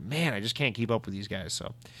anything, but man, I just can't keep up with these guys.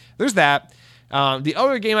 So there's that. The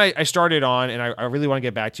other game I started on, and I really want to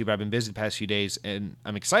get back to, but I've been busy the past few days, and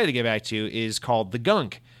I'm excited to get back to, is called The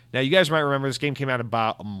Gunk. Now, you guys might remember this game came out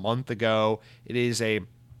about a month ago. It is I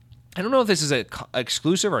don't know if this is an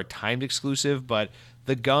exclusive or a timed exclusive, but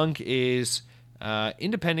The Gunk is an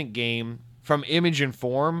independent game from Image and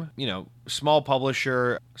Form, small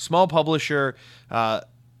publisher,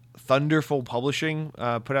 Thunderful Publishing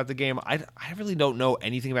put out the game. I really don't know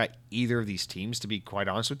anything about either of these teams, to be quite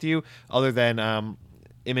honest with you, other than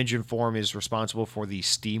Image and Form is responsible for the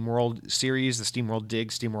SteamWorld series, the SteamWorld Dig,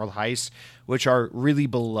 SteamWorld Heist, which are really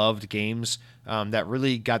beloved games that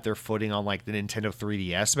really got their footing on like the Nintendo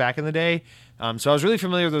 3DS back in the day. So I was really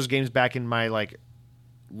familiar with those games back in my like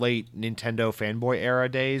late Nintendo fanboy era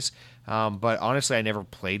days. But honestly, I never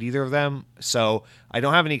played either of them, so I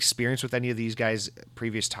don't have any experience with any of these guys'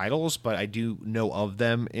 previous titles, but I do know of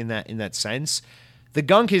them in that sense. The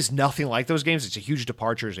Gunk is nothing like those games. It's a huge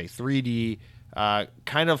departure. It's a 3D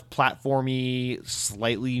kind of platformy,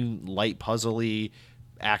 slightly light puzzly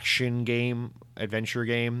action game, adventure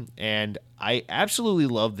game, and I absolutely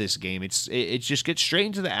love this game. It just gets straight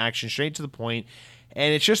into the action, straight to the point,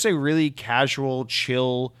 and it's just a really casual,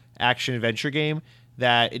 chill action adventure game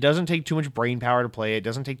that it doesn't take too much brain power to play. It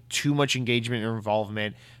doesn't take too much engagement or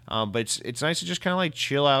involvement, but it's nice to just kind of like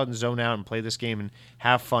chill out and zone out and play this game and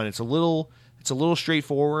have fun. It's a little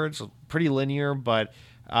straightforward. It's pretty linear, but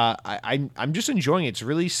I'm just enjoying it. It's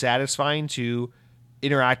really satisfying to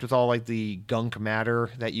interact with all like the gunk matter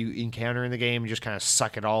that you encounter in the game and just kind of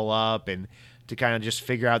suck it all up, and to kind of just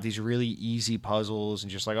figure out these really easy puzzles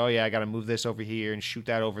and just like, oh yeah, I got to move this over here and shoot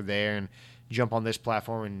that over there and jump on this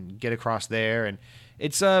platform and get across there. And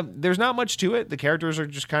it's there's not much to it. The characters are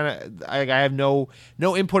just kind of I have no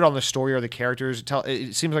input on the story or the characters.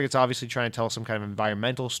 It seems like it's obviously trying to tell some kind of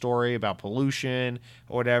environmental story about pollution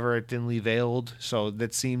or whatever at thinly veiled. So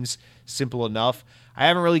that seems simple enough. I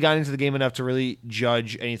haven't really gotten into the game enough to really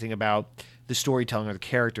judge anything about the storytelling or the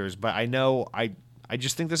characters, but I know I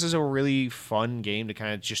just think this is a really fun game to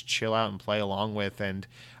kind of just chill out and play along with. And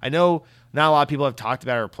I know not a lot of people have talked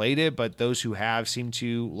about it or played it, but those who have seem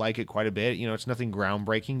to like it quite a bit. You know, it's nothing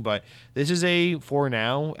groundbreaking, but this is a, for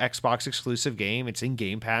now, Xbox exclusive game. It's in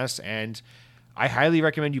Game Pass, and I highly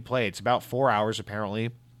recommend you play it. It's about 4 hours,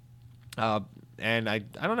 apparently. And I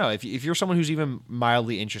don't know, if you're someone who's even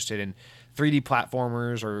mildly interested in 3D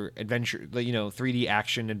platformers or adventure, 3D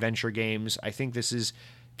action adventure games, I think this is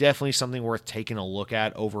definitely something worth taking a look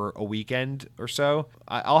at over a weekend or so.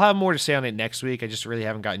 I'll have more to say on it next week. I just really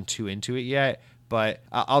haven't gotten too into it yet. But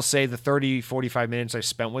I'll say the 30, 45 minutes I've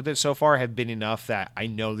spent with it so far have been enough that I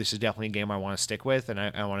know this is definitely a game I want to stick with, and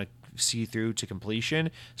I want to see through to completion,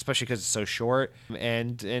 especially because it's so short.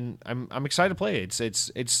 And I'm excited to play it.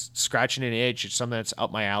 It's scratching an itch. It's something that's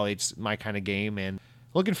up my alley. It's my kind of game, and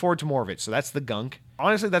looking forward to more of it. So that's the Gunk.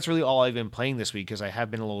 Honestly, that's really all I've been playing this week because I have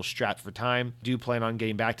been a little strapped for time. Do plan on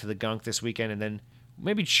getting back to the Gunk this weekend and then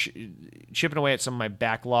maybe chipping away at some of my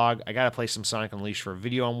backlog. I got to play some Sonic Unleashed for a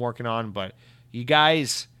video I'm working on. But you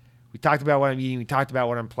guys, we talked about what I'm eating. We talked about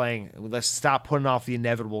what I'm playing. Let's stop putting off the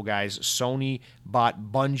inevitable, guys. Sony bought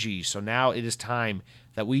Bungie. So now it is time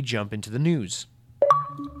that we jump into the news.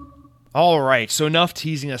 All right, so enough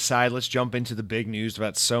teasing aside. Let's jump into the big news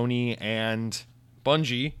about Sony and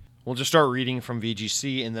Bungie. We'll just start reading from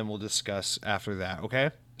VGC, and then we'll discuss after that,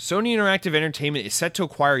 okay? Sony Interactive Entertainment is set to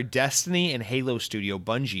acquire Destiny and Halo studio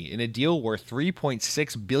Bungie in a deal worth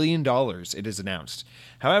 $3.6 billion, it is announced.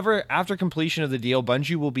 However, after completion of the deal,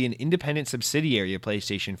 Bungie will be an independent subsidiary of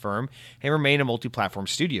PlayStation firm and remain a multi-platform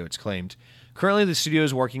studio, it's claimed. Currently, the studio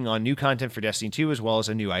is working on new content for Destiny 2 as well as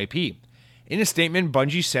a new IP. In a statement,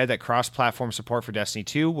 Bungie said that cross-platform support for Destiny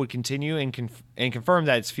 2 would continue and confirm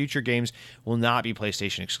that its future games will not be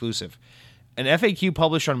PlayStation exclusive. An FAQ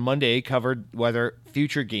published on Monday covered whether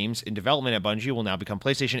future games in development at Bungie will now become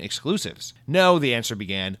PlayStation exclusives. No, the answer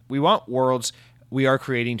began. We want worlds we are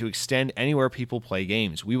creating to extend anywhere people play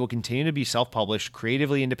games. We will continue to be self-published,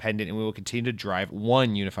 creatively independent, and we will continue to drive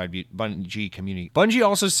one unified Bungie community. Bungie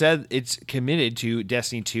also said it's committed to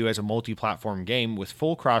Destiny 2 as a multi-platform game with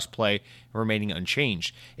full cross-play remaining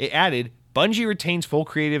unchanged. It added, Bungie retains full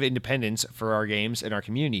creative independence for our games and our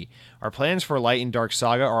community. Our plans for Light and Dark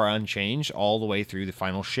Saga are unchanged all the way through the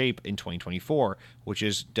final shape in 2024, which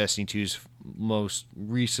is Destiny 2's most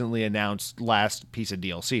recently announced last piece of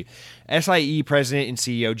DLC. SIE President and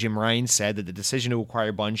CEO Jim Ryan said that the decision to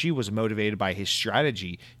acquire Bungie was motivated by his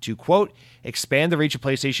strategy to, quote, expand the reach of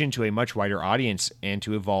PlayStation to a much wider audience and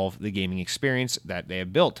to evolve the gaming experience that they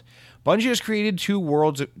have built. Bungie has created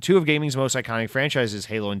two of gaming's most iconic franchises,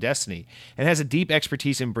 Halo and Destiny, and has a deep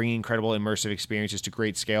expertise in bringing incredible immersive experiences to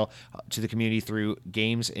great scale to the community through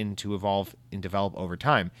games and to evolve and develop over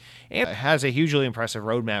time. And it has a hugely impressive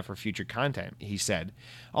roadmap for future content, he said.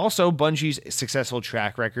 Also, Bungie's successful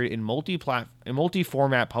track record in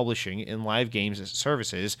multi-format publishing and live games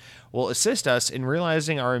services will assist us in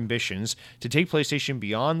realizing our ambitions to take PlayStation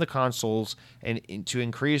beyond the consoles and to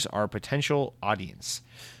increase our potential audience.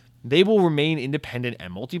 They will remain independent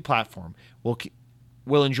and multi-platform,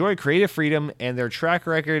 will enjoy creative freedom, and their track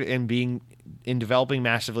record in developing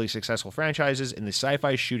massively successful franchises in the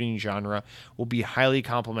sci-fi shooting genre will be highly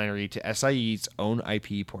complementary to SIE's own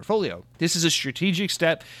IP portfolio. This is a strategic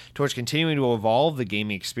step towards continuing to evolve the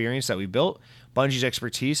gaming experience that we built. Bungie's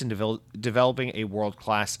expertise in developing a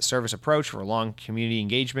world-class service approach for long community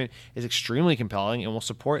engagement is extremely compelling and will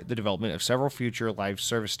support the development of several future live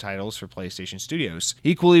service titles for PlayStation Studios.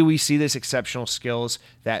 Equally, we see this exceptional skills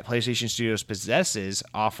that PlayStation Studios possesses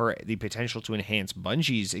offer the potential to enhance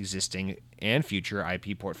Bungie's existing and future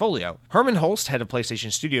IP portfolio. Herman Holst, head of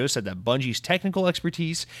PlayStation Studios, said that Bungie's technical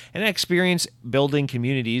expertise and experience building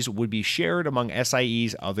communities would be shared among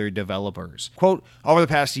SIE's other developers. Quote, over the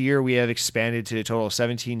past year, we have expanded to a total of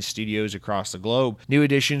 17 studios across the globe. New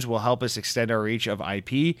additions will help us extend our reach of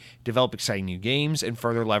IP, develop exciting new games, and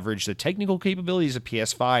further leverage the technical capabilities of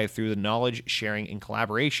PS5 through the knowledge sharing and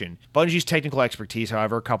collaboration. Bungie's technical expertise,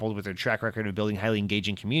 however, coupled with their track record of building highly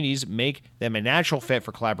engaging communities, make them a natural fit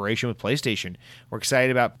for collaboration with PlayStation. We're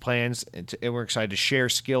excited about plans, and we're excited to share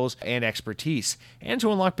skills and expertise, and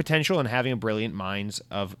to unlock potential in having a brilliant minds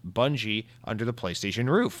of Bungie under the PlayStation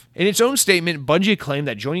roof. In its own statement, Bungie claimed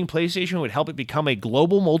that joining PlayStation would help it become a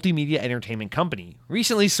global multimedia entertainment company.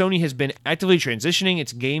 Recently, Sony has been actively transitioning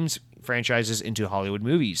its games franchises into Hollywood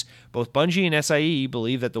movies. Both Bungie and SIE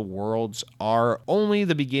believe that the worlds are only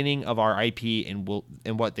the beginning of our IP and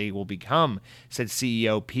what they will become, said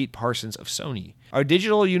CEO Pete Parsons of Sony. Our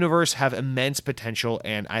digital universe have immense potential,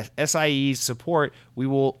 and SIE's support, we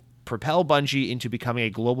will propel Bungie into becoming a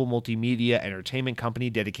global multimedia entertainment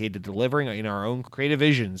company dedicated to delivering in our own creative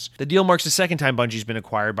visions. The deal marks the second time Bungie's been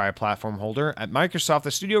acquired by a platform holder. At Microsoft,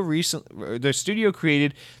 the studio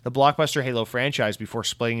created the blockbuster Halo franchise before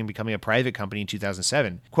splitting and becoming a private company in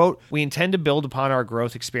 2007. Quote, we intend to build upon our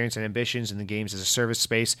growth, experience, and ambitions in the games as a service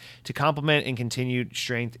space to complement and continued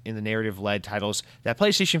strength in the narrative-led titles that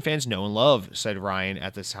PlayStation fans know and love, said Ryan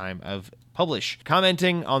at the time of publish.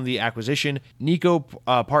 Commenting on the acquisition, Nico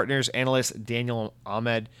Partners analyst Daniel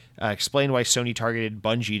Ahmed explained why Sony targeted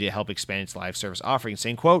Bungie to help expand its live service offering,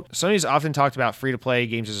 saying, quote, Sony's often talked about free-to-play,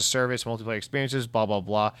 games as a service, multiplayer experiences, blah, blah,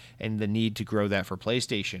 blah, and the need to grow that for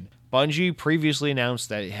PlayStation. Bungie previously announced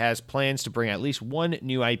that it has plans to bring at least one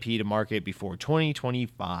new IP to market before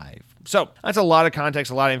 2025. So that's a lot of context,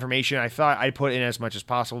 a lot of information. I thought I'd put in as much as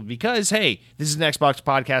possible because, hey, this is an Xbox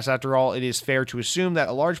podcast after all. It is fair to assume that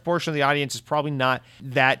a large portion of the audience is probably not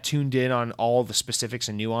that tuned in on all the specifics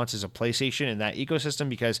and nuances of PlayStation and that ecosystem,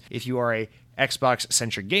 because if you are a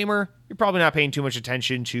Xbox-centric gamer, you're probably not paying too much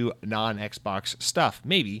attention to non-Xbox stuff.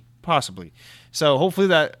 Maybe. Possibly. So hopefully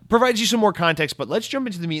that provides you some more context, but let's jump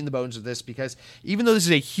into the meat and the bones of this, because even though this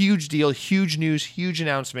is a huge deal, huge news, huge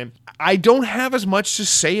announcement, I don't have as much to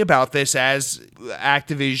say about this as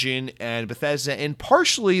Activision and Bethesda, and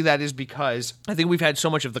partially that is because I think we've had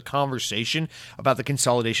so much of the conversation about the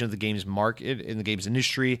consolidation of the games market in the games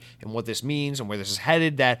industry and what this means and where this is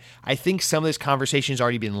headed, that I think some of this conversation has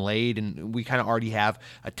already been laid, and we kind of already have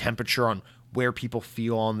a temperature on where people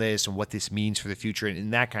feel on this and what this means for the future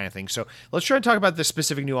and that kind of thing. So let's try to talk about the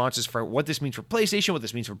specific nuances for what this means for PlayStation, what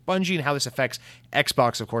this means for Bungie, and how this affects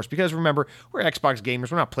Xbox, of course, because remember, we're Xbox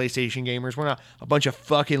gamers. We're not PlayStation gamers. We're not a bunch of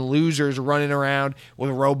fucking losers running around with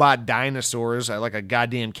robot dinosaurs like a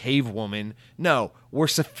goddamn cave woman. No, we're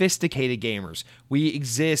sophisticated gamers. We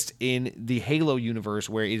exist in the Halo universe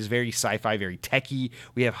where it is very sci-fi, very techy.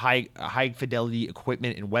 We have high fidelity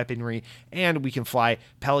equipment and weaponry, and we can fly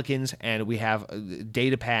Pelicans, and we have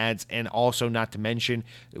data pads, and also, not to mention,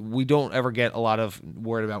 we don't ever get a lot of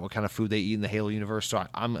word about what kind of food they eat in the Halo universe, so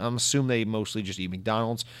I'm assuming they mostly just eat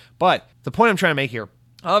McDonald's. But the point I'm trying to make here,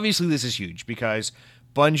 obviously this is huge because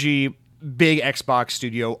Bungie, big Xbox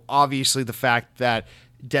studio, obviously the fact that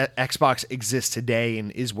Xbox exists today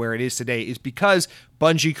and is where it is today is because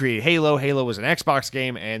Bungie created Halo. Halo was an Xbox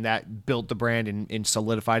game, and that built the brand and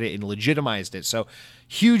solidified it and legitimized it. So,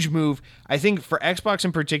 huge move. I think for Xbox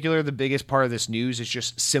in particular, the biggest part of this news is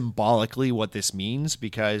just symbolically what this means,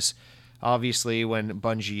 because obviously when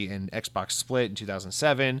Bungie and Xbox split in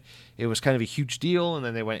 2007, it was kind of a huge deal, and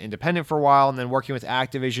then they went independent for a while, and then working with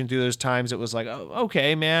Activision through those times, it was like, oh,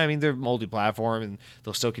 okay, man, I mean, they're multi-platform, and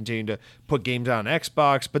they'll still continue to put games on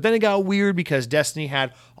Xbox, but then it got weird because Destiny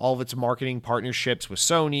had all of its marketing partnerships with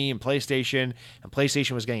Sony and PlayStation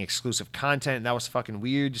was getting exclusive content, and that was fucking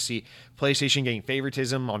weird to see PlayStation getting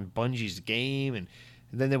favoritism on Bungie's game, and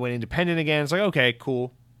then they went independent again. It's like, okay,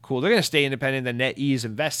 cool. They're going to stay independent. Then NetEase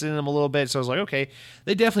invested in them a little bit. So I was like, okay,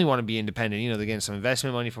 they definitely want to be independent. You know, they're getting some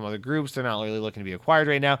investment money from other groups. They're not really looking to be acquired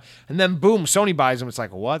right now. And then boom, Sony buys them. It's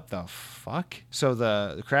like, what the fuck? So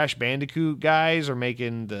the Crash Bandicoot guys are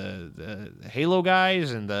making the Halo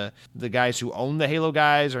guys, and the guys who own the Halo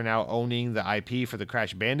guys are now owning the IP for the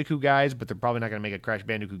Crash Bandicoot guys, but they're probably not going to make a Crash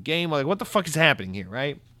Bandicoot game. Like, what the fuck is happening here,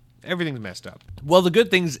 right? Everything's messed up. Well, the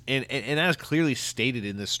good things, and as clearly stated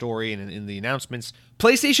in the story and in the announcements,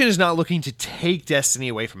 PlayStation is not looking to take Destiny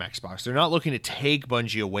away from Xbox. They're not looking to take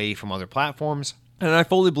Bungie away from other platforms. And I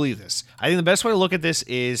fully believe this. I think the best way to look at this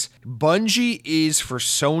is Bungie is for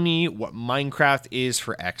Sony what Minecraft is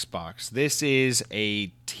for Xbox. This is a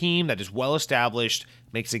team that is well established,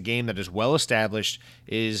 makes a game that is well established,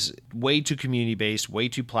 is way too community based, way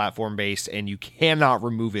too platform based, and you cannot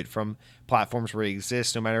remove it from platforms where it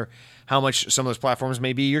exists, no matter how much some of those platforms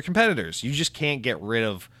may be your competitors. You just can't get rid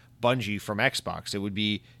of Bungie from Xbox. It would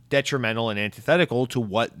be detrimental and antithetical to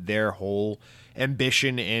what their whole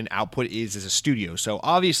ambition and output is as a studio. So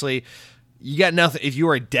obviously, you got nothing. If you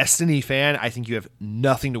are a Destiny fan, I think you have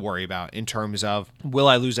nothing to worry about in terms of, will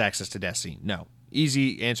I lose access to Destiny? No.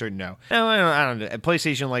 Easy answer, no. No, I don't know.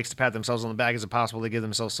 PlayStation likes to pat themselves on the back. Is it possible they give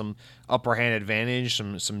themselves some upper hand advantage,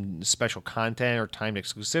 some special content or timed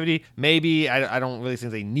exclusivity? Maybe. I don't really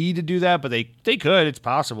think they need to do that, but they could. It's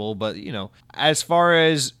possible. But, as far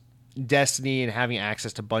as Destiny and having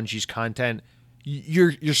access to Bungie's content,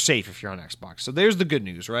 you're safe if you're on Xbox. So there's the good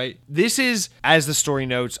news, right? This is, as the story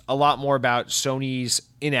notes, a lot more about Sony's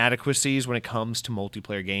inadequacies when it comes to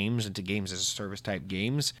multiplayer games and to games as a service type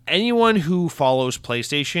games. Anyone who follows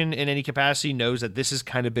PlayStation in any capacity knows that this has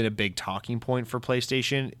kind of been a big talking point for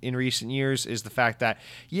PlayStation in recent years, is the fact that,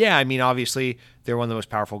 obviously they're one of the most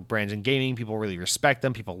powerful brands in gaming. People really respect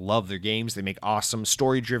them. People love their games. They make awesome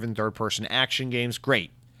story-driven third-person action games.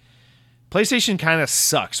 Great. PlayStation kind of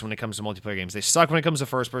sucks when it comes to multiplayer games. They suck when it comes to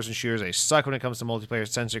first-person shooters. They suck when it comes to multiplayer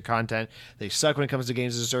censored content. They suck when it comes to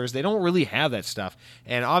games as a service. They don't really have that stuff.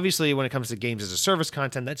 And obviously, when it comes to games as a service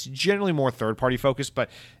content, that's generally more third-party focused, but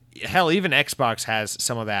hell, even Xbox has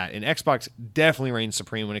some of that, and Xbox definitely reigns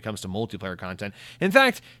supreme when it comes to multiplayer content. In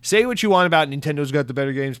fact, say what you want about Nintendo's got the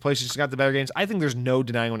better games, PlayStation's got the better games. I think there's no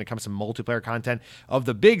denying when it comes to multiplayer content. Of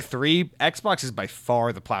the big three, Xbox is by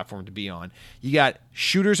far the platform to be on. You got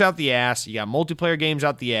shooters out the ass, you got multiplayer games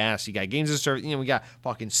out the ass, you got games as a service, we got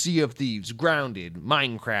fucking Sea of Thieves, Grounded,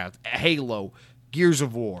 Minecraft, Halo, Gears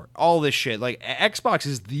of War, all this shit. Like, Xbox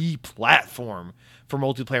is the platform for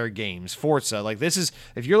multiplayer games. Forza, like, this is,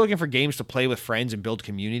 if you're looking for games to play with friends and build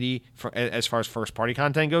community as far as first party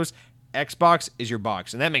content goes, Xbox is your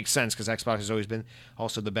box. And that makes sense because Xbox has always been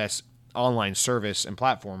also the best online service and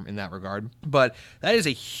platform in that regard. But that is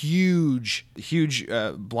a huge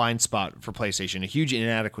blind spot for PlayStation, a huge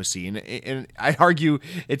inadequacy, and I argue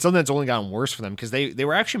it's something that's only gotten worse for them, because they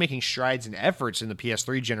were actually making strides and efforts in the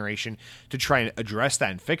PS3 generation to try and address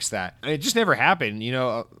that and fix that, and it just never happened.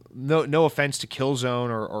 No offense to Killzone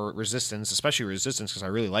or Resistance, especially Resistance, because I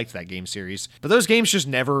really liked that game series, but those games just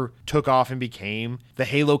never took off and became the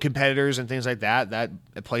Halo competitors and things like that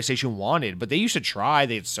PlayStation wanted. But they used to try.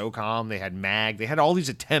 They had SOCOM, they had MAG, they had all these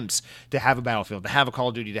attempts to have a Battlefield, to have a Call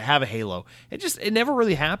of Duty, to have a Halo. It never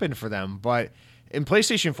really happened for them. But in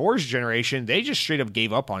PlayStation 4's generation, they just straight up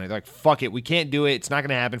gave up on it. They're like, fuck it, we can't do it. It's not going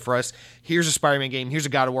to happen for us. Here's a Spider-Man game. Here's a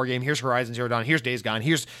God of War game. Here's Horizon Zero Dawn. Here's Days Gone.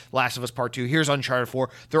 Here's Last of Us Part 2. Here's Uncharted 4.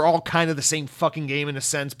 They're all kind of the same fucking game in a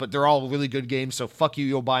sense, but they're all really good games, so fuck you,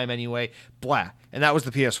 you'll buy them anyway. Blah. And that was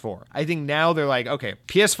the PS4. I think now they're like, okay,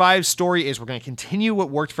 PS5's story is we're going to continue what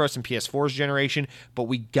worked for us in PS4's generation, but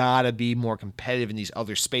we got to be more competitive in these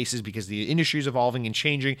other spaces because the industry is evolving and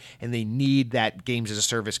changing, and they need that games as a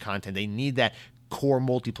service content. They need that core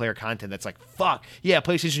multiplayer content that's like, fuck, yeah,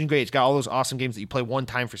 PlayStation's great. It's got all those awesome games that you play one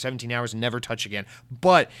time for 17 hours and never touch again.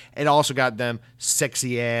 But it also got them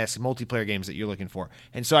sexy-ass multiplayer games that you're looking for.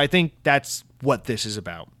 And so I think that's what this is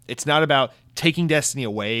about. It's not about taking Destiny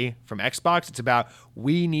away from Xbox. It's about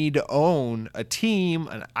we need to own a team,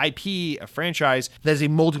 an IP, a franchise that is a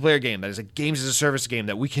multiplayer game, that is a games as a service game,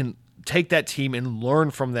 that we can take that team and learn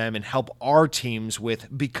from them and help our teams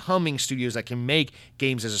with becoming studios that can make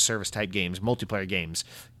games as a service type games, multiplayer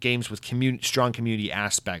games with strong community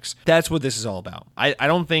aspects. That's what this is all about. I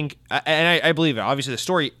don't think, and I believe it. Obviously, the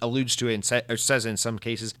story alludes to it and says it in some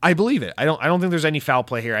cases. I believe it. I don't think there's any foul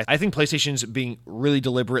play here. I think PlayStation's being really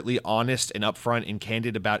deliberately honest and upfront and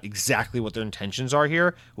candid about exactly what their intentions are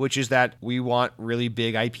here, which is that we want really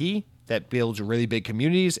big IP that builds really big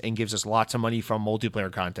communities and gives us lots of money from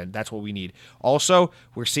multiplayer content. That's what we need. Also,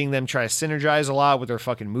 we're seeing them try to synergize a lot with their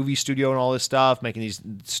fucking movie studio and all this stuff, making these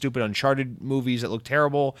stupid Uncharted movies that look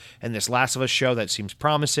terrible, and this Last of Us show that seems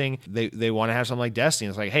promising. They want to have something like Destiny.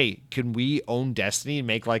 It's like, hey, can we own Destiny and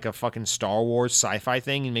make like a fucking Star Wars sci-fi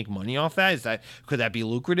thing and make money off that? Could that be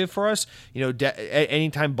lucrative for us?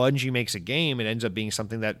 Anytime Bungie makes a game, it ends up being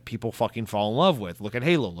something that people fucking fall in love with. Look at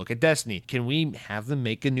Halo, look at Destiny. Can we have them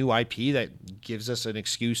make a new IP IP that gives us an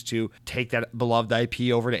excuse to take that beloved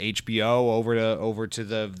IP over to HBO, over to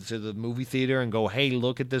the movie theater and go, hey,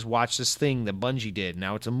 look at this, watch this thing that Bungie did.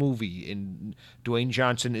 Now it's a movie, and Dwayne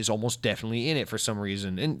Johnson is almost definitely in it for some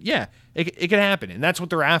reason. And yeah, it can happen, and that's what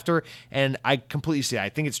they're after. And I completely see that. I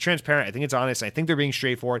think it's transparent. I think it's honest. I think they're being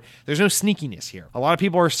straightforward. There's no sneakiness here. A lot of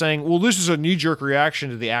people are saying, well, this is a knee-jerk reaction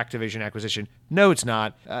to the Activision acquisition. No, it's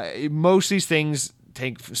not. Most of these things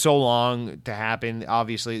take so long to happen.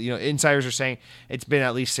 Obviously, insiders are saying it's been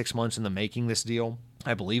at least 6 months in the making, this deal.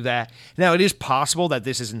 I believe that. Now, it is possible that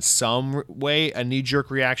this is in some way a knee-jerk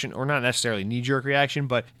reaction, or not necessarily knee-jerk reaction,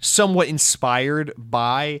 but somewhat inspired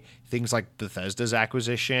by things like Bethesda's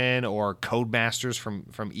acquisition or Codemasters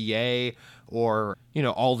from EA, or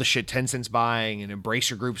all the shit Tencent's buying and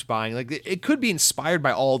Embracer Group's buying. Like, it could be inspired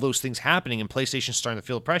by all those things happening, and PlayStation's starting to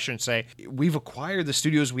feel the pressure and say, we've acquired the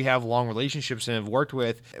studios we have long relationships and have worked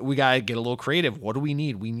with. We gotta get a little creative. What do we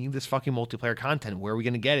need? We need this fucking multiplayer content. Where are we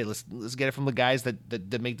gonna get it? Let's get it from the guys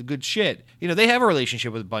that make the good shit. They have a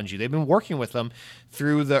relationship with Bungie. They've been working with them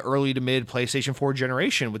through the early to mid PlayStation 4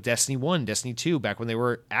 generation with Destiny 1, Destiny 2, back when they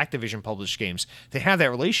were Activision published games. They have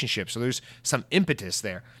that relationship, so there's some impetus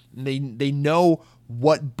there. They know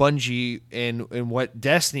what Bungie and what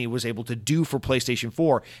Destiny was able to do for PlayStation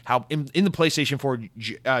 4, how in the PlayStation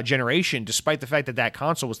 4 generation, despite the fact that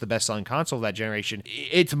console was the best-selling console of that generation,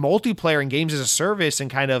 its multiplayer and games as a service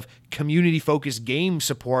and kind of community-focused game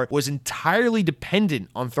support was entirely dependent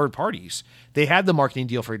on third parties. They had the marketing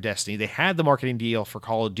deal for Destiny. They had the marketing deal for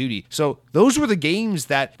Call of Duty. So those were the games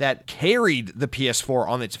that carried the PS4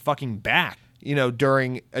 on its fucking back.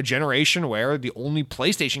 During a generation where the only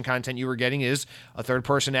PlayStation content you were getting is a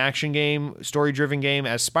third-person action game, story-driven game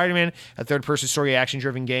as Spider-Man, a third-person story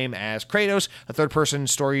action-driven game as Kratos, a third-person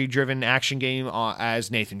story-driven action game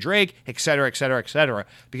as Nathan Drake, etc., etc., etc.,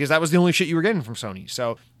 because that was the only shit you were getting from Sony.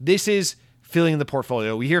 So this is filling the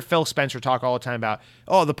portfolio. We hear Phil Spencer talk all the time about,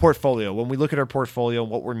 the portfolio. When we look at our portfolio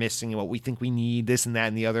and what we're missing and what we think we need, this and that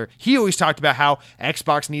and the other, he always talked about how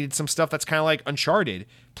Xbox needed some stuff that's kind of like Uncharted.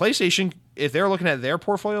 PlayStation, if they're looking at their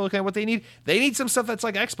portfolio, looking at what they need some stuff that's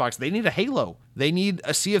like Xbox. They need a Halo. They need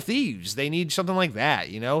a Sea of Thieves. They need something like that,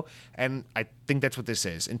 And I think that's what this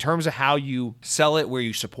is. In terms of how you sell it, where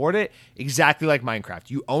you support it, exactly like Minecraft.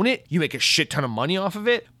 You own it, you make a shit ton of money off of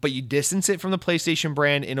it, but you distance it from the PlayStation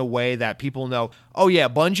brand in a way that people know, oh yeah,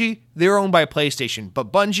 Bungie, they're owned by PlayStation.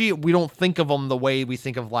 But Bungie, we don't think of them the way we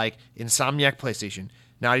think of like Insomniac PlayStation,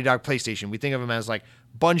 Naughty Dog PlayStation. We think of them as like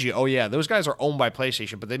Bungie. Oh yeah, those guys are owned by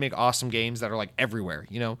PlayStation, but they make awesome games that are like everywhere.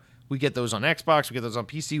 We get those on Xbox, we get those on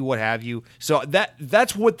PC, what have you. So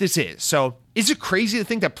that's what this is. So is it crazy to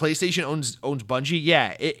think that PlayStation owns Bungie?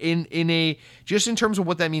 Yeah, in terms of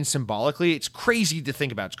what that means symbolically, it's crazy to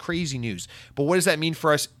think about. It's crazy news. But what does that mean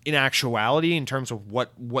for us in actuality in terms of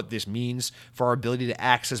what this means for our ability to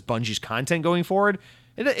access Bungie's content going forward?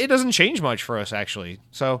 It doesn't change much for us, actually.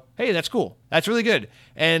 So, hey, that's cool. That's really good.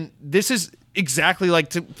 And this is exactly like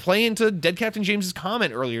to play into Dead Captain James's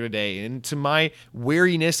comment earlier today and to my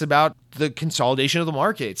wariness about the consolidation of the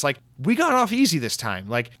market. It's like, we got off easy this time.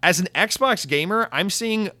 Like, as an Xbox gamer, I'm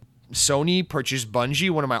seeing Sony purchase Bungie,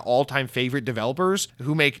 one of my all-time favorite developers,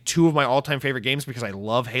 who make two of my all-time favorite games because I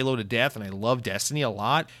love Halo to death and I love Destiny a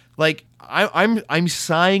lot. Like, I'm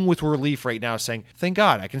sighing with relief right now, saying, thank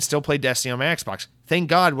God I can still play Destiny on my Xbox. Thank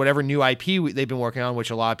God whatever new IP they've been working on,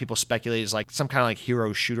 which a lot of people speculate is like some kind of like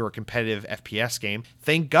hero shooter or competitive FPS game.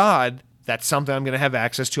 Thank God that's something I'm going to have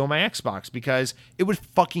access to on my Xbox, because it would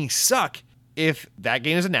fucking suck if that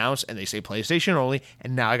game is announced and they say PlayStation only,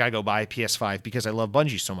 and now I gotta go buy a PS5 because I love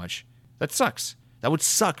Bungie so much. That sucks. That would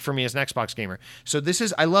suck for me as an Xbox gamer. So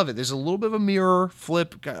I love it. There's a little bit of a mirror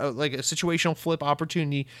flip, like a situational flip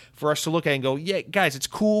opportunity for us to look at and go, yeah, guys, it's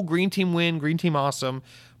cool. Green team win, green team awesome.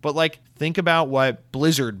 But like, think about what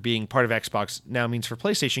Blizzard being part of Xbox now means for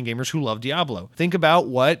PlayStation gamers who love Diablo. Think about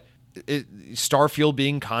what Starfield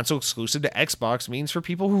being console exclusive to Xbox means for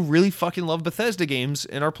people who really fucking love Bethesda games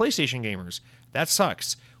and are PlayStation gamers. That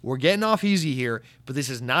sucks. We're getting off easy here, but this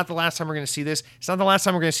is not the last time we're going to see this. It's not the last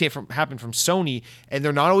time we're going to see it happen from Sony, and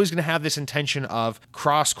they're not always going to have this intention of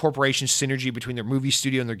cross-corporation synergy between their movie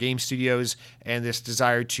studio and their game studios, and this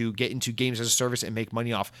desire to get into games as a service and make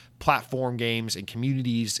money off platform games and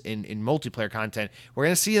communities and multiplayer content. We're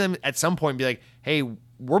going to see them at some point be like, hey,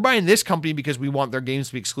 we're buying this company because we want their games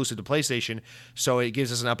to be exclusive to PlayStation, so it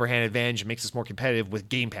gives us an upper hand advantage and makes us more competitive with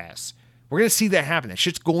Game Pass. We're going to see that happen. That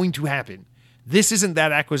shit's going to happen. This isn't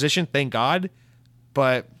that acquisition, thank God,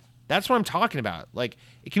 but that's what I'm talking about. Like,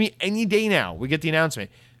 it can be any day now. We get the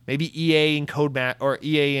announcement. Maybe EA and or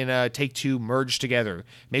EA and Take-Two merge together.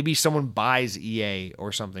 Maybe someone buys EA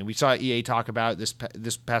or something. We saw EA talk about this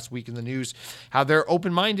past week in the news how they're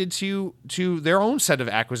open-minded to their own set of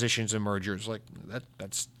acquisitions and mergers. Like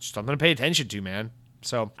that's something to pay attention to, man.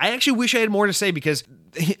 So I actually wish I had more to say because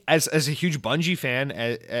as a huge Bungie fan,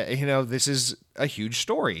 this is a huge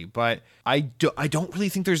story, but I don't really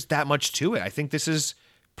think there's that much to it. I think this is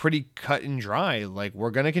pretty cut and dry. Like, we're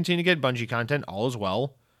going to continue to get Bungie content, all is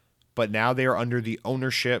well, but now they are under the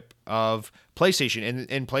ownership of PlayStation,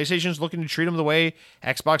 and PlayStation's looking to treat them the way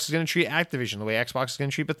Xbox is going to treat Activision, the way Xbox is going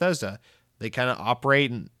to treat Bethesda. They kind of operate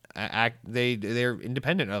and they're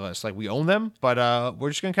independent of us. Like, we own them, but we're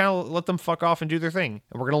just gonna kind of let them fuck off and do their thing,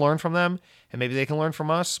 and we're gonna learn from them, and maybe they can learn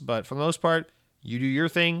from us, but for the most part, you do your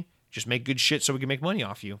thing, just make good shit so we can make money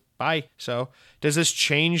off you. Bye. So does this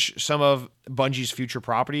change some of Bungie's future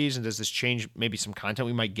properties, and does this change maybe some content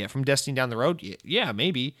we might get from Destiny down the road? Yeah,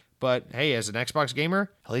 maybe. But hey, as an Xbox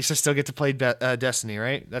gamer, at least I still get to play Destiny,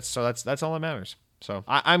 right? That's all that matters. So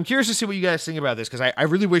I'm curious to see what you guys think about this, because I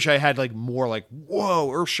really wish I had like more like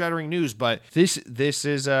whoa earth-shattering news, but this should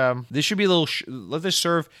be a little let this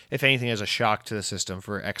serve, if anything, as a shock to the system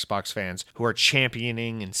for Xbox fans who are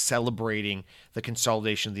championing and celebrating the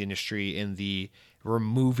consolidation of the industry and the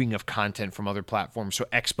removing of content from other platforms so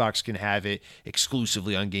Xbox can have it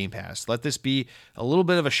exclusively on Game Pass. Let this be a little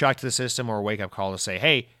bit of a shock to the system or a wake-up call to say,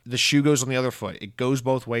 hey, the shoe goes on the other foot. It goes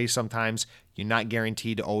both ways sometimes. You're not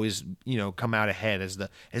guaranteed to always, come out ahead as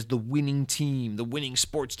the winning team, the winning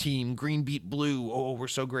sports team. Green beat blue. Oh, we're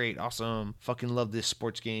so great. Awesome. Fucking love this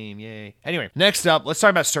sports game. Yay. Anyway, next up, let's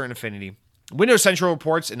talk about Certain Affinity. Windows Central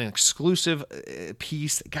reports in an exclusive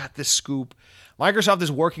piece that got this scoop. Microsoft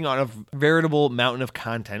is working on a veritable mountain of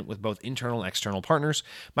content with both internal and external partners.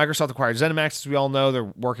 Microsoft acquired ZeniMax, as we all know. They're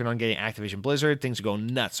working on getting Activision Blizzard. Things are going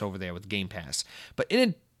nuts over there with Game Pass. But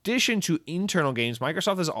in addition to internal games,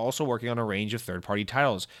 Microsoft is also working on a range of third-party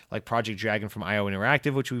titles, like Project Dragon from IO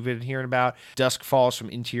Interactive, which we've been hearing about, Dusk Falls from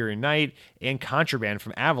Interior Night, and Contraband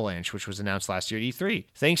from Avalanche, which was announced last year at E3.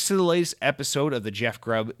 Thanks to the latest episode of the Jeff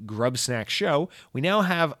Grubb Grub Snack Show, we now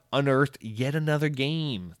have unearthed yet another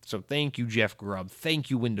game. So thank you, Jeff Grubb. Thank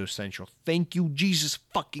you, Windows Central. Thank you, Jesus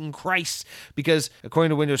fucking Christ. Because according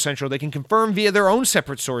to Windows Central, they can confirm via their own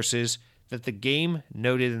separate sources that the game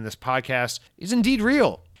noted in this podcast is indeed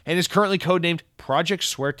real and is currently codenamed Project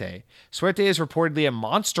Suerte. Suerte is reportedly a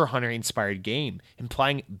Monster Hunter-inspired game,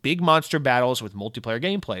 implying big monster battles with multiplayer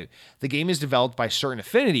gameplay. The game is developed by Certain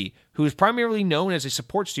Affinity, who is primarily known as a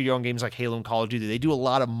support studio on games like Halo and Call of Duty. They do a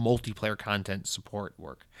lot of multiplayer content support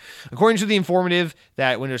work. According to the informative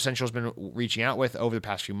that Windows Central has been reaching out with over the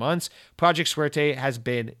past few months, Project Suerte has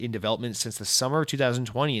been in development since the summer of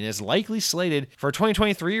 2020 and is likely slated for a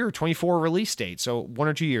 2023 or 24 release date, so 1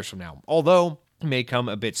 or 2 years from now. Although may come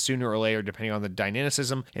a bit sooner or later, depending on the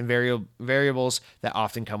dynamicism and variables that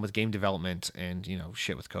often come with game development and,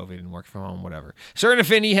 shit with COVID and work from home, whatever. Certain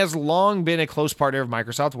Affinity has long been a close partner of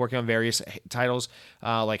Microsoft, working on various titles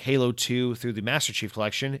like Halo 2 through the Master Chief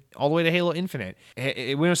Collection, all the way to Halo Infinite.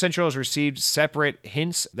 Windows Central has received separate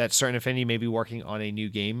hints that Certain Affinity may be working on a new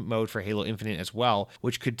game mode for Halo Infinite as well,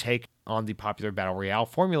 which could take on the popular Battle Royale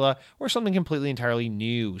formula or something completely entirely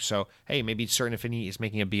new. So, hey, maybe Certain Affinity is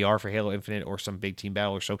making a BR for Halo Infinite or some big team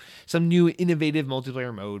battle or so, some new innovative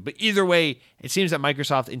multiplayer mode. But either way, it seems that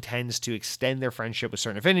Microsoft intends to extend their friendship with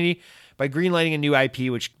Certain Affinity by greenlighting a new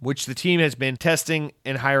IP, which the team has been testing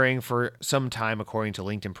and hiring for some time, according to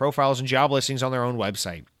LinkedIn profiles and job listings on their own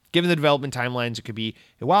website. Given the development timelines, it could be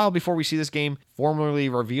a while before we see this game formally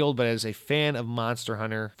revealed, but as a fan of Monster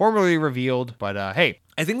Hunter, formally revealed. But hey,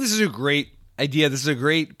 I think this is a great idea. This is a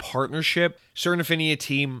great partnership. Certain Affinity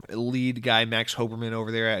team lead guy Max Hoberman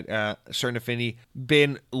over there at Certain Affinity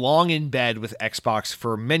been long in bed with Xbox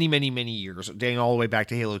for many, many, many years, dating all the way back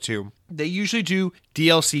to Halo 2. They usually do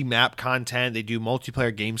DLC map content. They do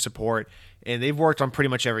multiplayer game support. And they've worked on pretty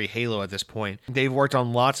much every Halo at this point. They've worked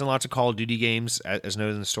on lots and lots of Call of Duty games, as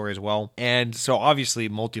noted in the story as well. And so obviously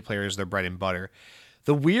multiplayer is their bread and butter.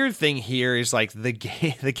 The weird thing here is like the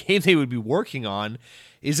game they would be working on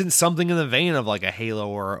isn't something in the vein of like a Halo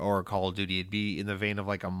or a Call of Duty. It'd be in the vein of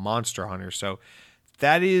like a Monster Hunter. So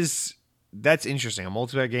that's interesting. A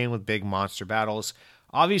multiplayer game with big monster battles.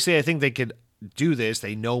 Obviously, I think they could do this.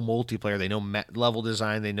 They know multiplayer. They know level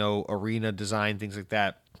design. They know arena design, things like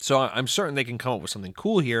that. So I'm certain they can come up with something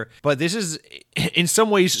cool here. But this is in some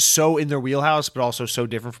ways so in their wheelhouse, but also so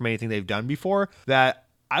different from anything they've done before that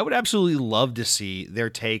I would absolutely love to see their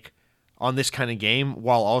take on this kind of game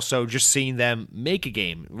while also just seeing them make a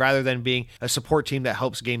game rather than being a support team that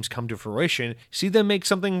helps games come to fruition. See them make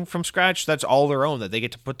something from scratch that's all their own, that they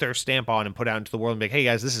get to put their stamp on and put out into the world and be like, hey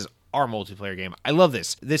guys, this is our multiplayer game. I love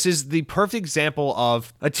this. This is the perfect example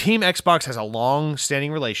of a team Xbox has a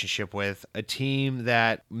long-standing relationship with, a team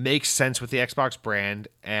that makes sense with the Xbox brand,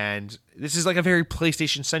 and this is like a very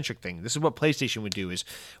PlayStation-centric thing. This is what PlayStation would do, is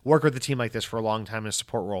work with a team like this for a long time in a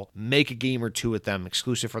support role, make a game or two with them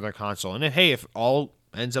exclusive for their console, and then, hey, if all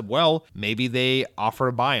ends up well, maybe they offer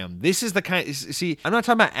to buy them. This is the kind, see, I'm not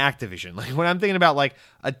talking about Activision. Like when I'm thinking about like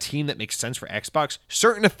a team that makes sense for Xbox,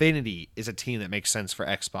 Certain Affinity is a team that makes sense for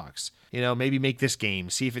Xbox. You know, maybe make this game,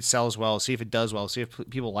 see if it sells well, see if it does well, see if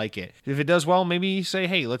people like it. If it does well, maybe say,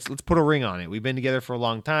 hey, let's put a ring on it. We've been together for a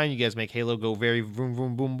long time. You guys make Halo go very boom,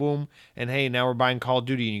 boom, boom, boom. And hey, now we're buying Call of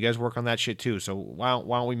Duty and you guys work on that shit too. So why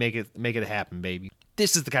don't we make it happen, baby?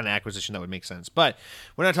 This is the kind of acquisition that would make sense. But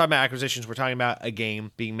we're not talking about acquisitions. We're talking about a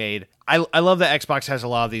game being made. I love that Xbox has a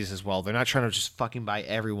lot of these as well. They're not trying to just fucking buy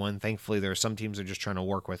everyone. Thankfully, there are some teams they're just trying to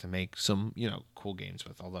work with and make some, cool games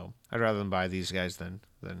with. Although, I'd rather them buy these guys than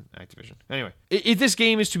Activision. Anyway, if this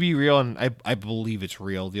game is to be real, and I believe it's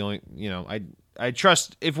real, the only, I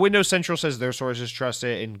trust, if Windows Central says their sources trust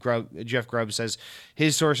it and Jeff Grubb says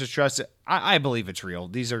his sources trust it, I believe it's real.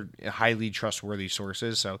 These are highly trustworthy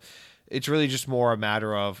sources, so it's really just more a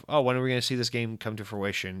matter of, when are we going to see this game come to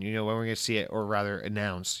fruition? When we're going to see it, or rather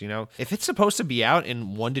announced, If it's supposed to be out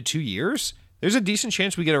in 1 to 2 years, there's a decent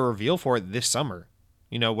chance we get a reveal for it this summer.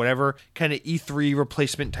 Whatever kind of E3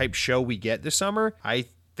 replacement type show we get this summer, I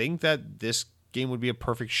think that this game would be a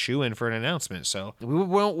perfect shoe-in for an announcement. So we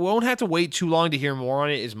won't have to wait too long to hear more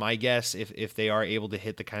on it, is my guess, if they are able to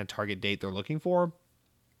hit the kind of target date they're looking for.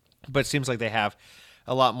 But it seems like they have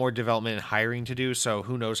a lot more development and hiring to do, so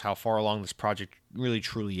who knows how far along this project really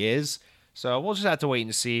truly is. So we'll just have to wait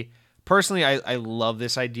and see. Personally, I love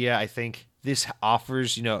this idea. I think this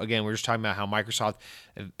offers, again, we're just talking about how Microsoft,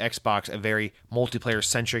 Xbox, a very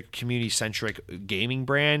multiplayer-centric, community-centric gaming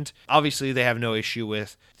brand. Obviously, they have no issue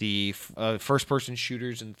with the first-person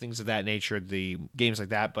shooters and things of that nature, the games like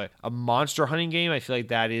that. But a monster hunting game, I feel like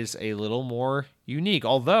that is a little more unique.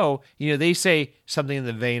 Although, they say something in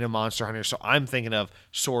the vein of Monster Hunter, so I'm thinking of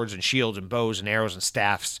swords and shields and bows and arrows and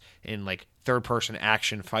staffs and like third-person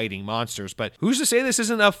action fighting monsters. But who's to say this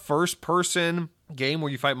isn't a first-person game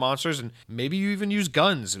where you fight monsters and maybe you even use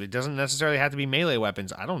guns? It doesn't necessarily have to be melee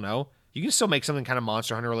weapons. I don't know. You can still make something kind of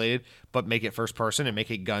Monster Hunter related, but make it first person and make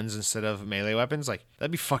it guns instead of melee weapons. Like,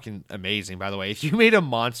 that'd be fucking amazing, by the way. If you made a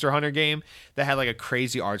Monster Hunter game that had like a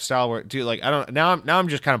crazy art style where, dude, like, now I'm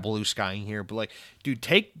just kind of blue skying here, but like, dude,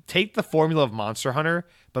 take the formula of Monster Hunter,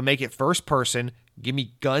 but make it first person. Give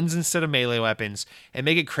me guns instead of melee weapons, and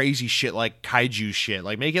make it crazy shit like kaiju shit.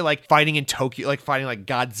 Like, make it like fighting in Tokyo, like fighting like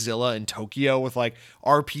Godzilla in Tokyo with like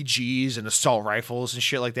RPGs and assault rifles and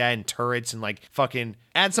shit like that, and turrets, and like fucking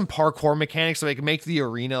add some parkour mechanics so they can make the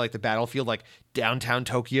arena, like the battlefield, like downtown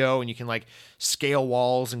Tokyo, and you can like scale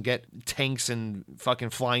walls and get tanks and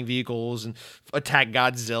fucking flying vehicles and attack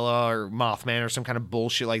Godzilla or Mothman or some kind of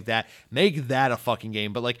bullshit like that. Make that a fucking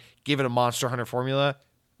game, but like give it a Monster Hunter formula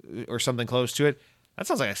or something close to it. That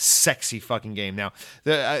sounds like a sexy fucking game. Now,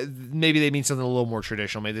 maybe they mean something a little more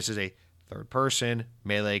traditional. Maybe this is a third-person,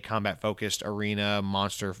 melee, combat-focused, arena,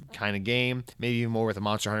 monster kind of game. Maybe even more with a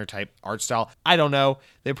Monster Hunter type art style. I don't know.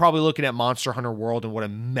 They're probably looking at Monster Hunter World and what a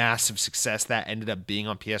massive success that ended up being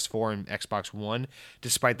on PS4 and Xbox One,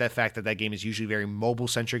 despite that fact that that game is usually very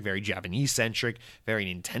mobile-centric, very Japanese-centric, very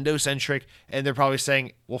Nintendo-centric, and they're probably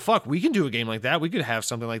saying, well, fuck, we can do a game like that. We could have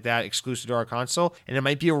something like that exclusive to our console, and it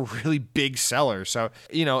might be a really big seller. So,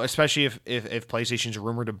 especially if PlayStation's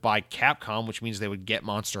rumored to buy Capcom, which means they would get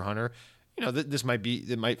Monster Hunter, this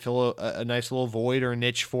might fill a nice little void or a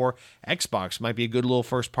niche for Xbox. Might be a good little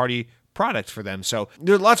first party product for them. So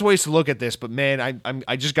there are lots of ways to look at this, but man,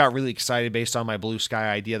 I just got really excited based on my blue sky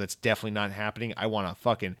idea. That's definitely not happening. I want to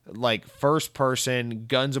fucking like first person,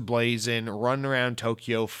 guns a-blazing, running around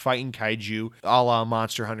Tokyo, fighting kaiju, a la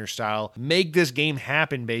Monster Hunter style. Make this game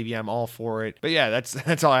happen, baby. I'm all for it. But yeah,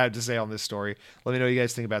 that's all I have to say on this story. Let me know what you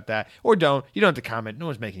guys think about that. Or don't. You don't have to comment. No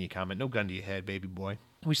one's making you comment. No gun to your head, baby boy.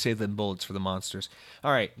 We save them bullets for the monsters.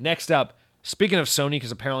 All right, next up, speaking of Sony,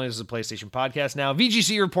 because apparently this is a PlayStation podcast now,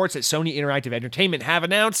 VGC reports that Sony Interactive Entertainment have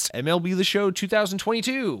announced MLB The Show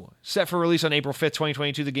 2022. Set for release on April 5th,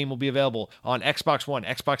 2022, the game will be available on Xbox One,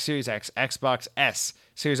 Xbox Series X, Xbox S,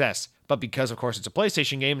 Series S. But because, of course, it's a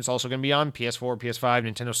PlayStation game, it's also going to be on PS4, PS5,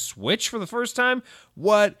 Nintendo Switch for the first time.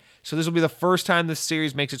 What? So this will be the first time this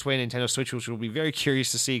series makes its way to Nintendo Switch, which will be very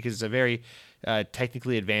curious to see because it's a very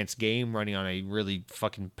technically advanced game running on a really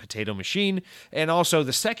fucking potato machine. And also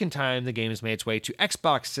the second time the game has made its way to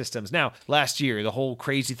Xbox systems. Now, last year, the whole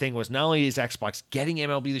crazy thing was not only is Xbox getting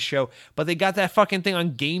MLB The Show, but they got that fucking thing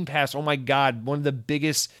on Game Pass. Oh my God, one of the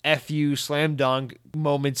biggest FU slam dunk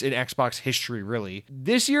moments in Xbox history, really.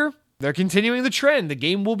 This year, they're continuing the trend. The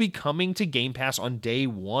game will be coming to Game Pass on day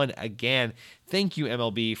one again. Thank you,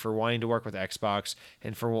 MLB, for wanting to work with Xbox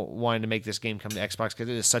and for wanting to make this game come to Xbox, because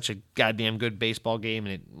it is such a goddamn good baseball game,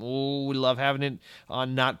 and we love having it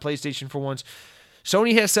on not PlayStation for once.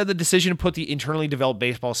 Sony has said the decision to put the internally developed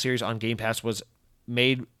baseball series on Game Pass was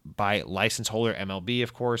made by license holder MLB,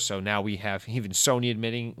 of course. So now we have even Sony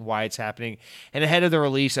admitting why it's happening. And ahead of the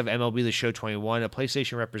release of MLB The Show 21, a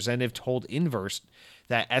PlayStation representative told Inverse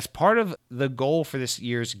that as part of the goal for this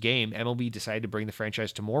year's game, MLB decided to bring the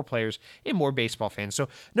franchise to more players and more baseball fans. So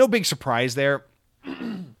no big surprise there.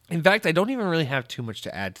 In fact, I don't even really have too much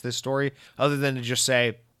to add to this story other than to just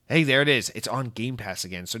say, hey, there it is. It's on Game Pass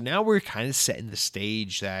again. So now we're kind of setting the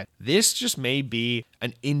stage that this just may be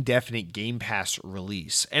an indefinite Game Pass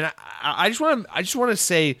release. And I just want to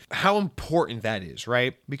say how important that is,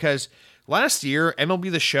 right? Because last year,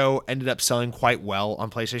 MLB The Show ended up selling quite well on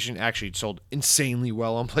PlayStation. Actually, it sold insanely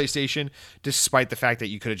well on PlayStation, despite the fact that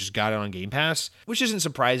you could have just got it on Game Pass, which isn't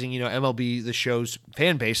surprising. You know, MLB The Show's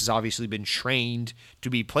fan base has obviously been trained to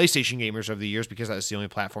be PlayStation gamers over the years because that's the only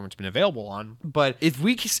platform it's been available on. But if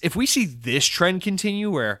we see this trend continue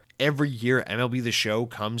where every year MLB The Show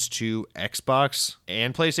comes to Xbox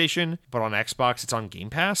and PlayStation, but on Xbox it's on Game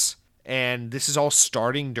Pass, and this is all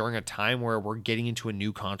starting during a time where we're getting into a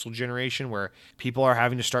new console generation where people are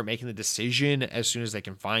having to start making the decision as soon as they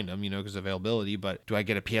can find them, because of availability. But do I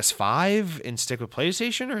get a PS5 and stick with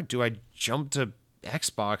PlayStation, or do I jump to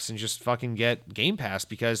Xbox and just fucking get Game Pass?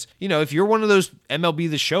 Because, if you're one of those MLB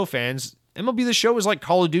The Show fans, MLB The Show is like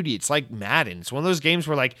Call of Duty. It's like Madden. It's one of those games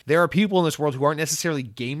where, like, there are people in this world who aren't necessarily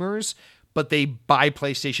gamers, but they buy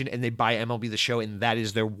PlayStation and they buy MLB The Show, and that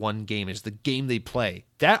is their one game. It's the game they play.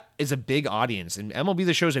 That is a big audience, and MLB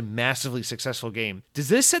The Show is a massively successful game. Does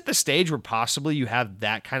this set the stage where possibly you have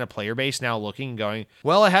that kind of player base now looking and going,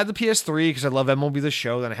 well, I had the PS3 because I love MLB The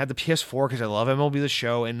Show, then I had the PS4 because I love MLB The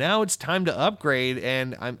Show, and now it's time to upgrade,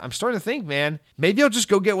 and I'm starting to think, man, maybe I'll just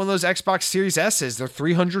go get one of those Xbox Series S's. They're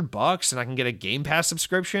 $300, and I can get a Game Pass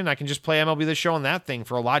subscription. I can just play MLB The Show on that thing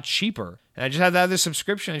for a lot cheaper. And I just have that other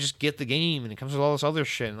subscription. I just get the game, and it comes with all this other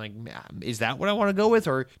shit. And like, is that what I want to go with?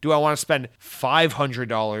 Or do I want to spend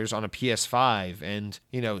 $500 on a PS5 and,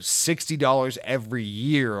 $60 every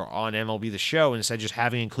year on MLB The Show instead of just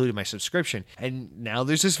having included my subscription? And now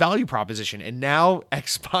there's this value proposition. And now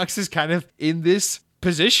Xbox is kind of in this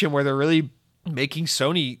position where they're really making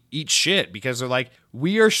Sony eat shit, because they're like,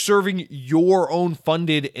 we are serving your own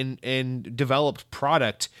funded and developed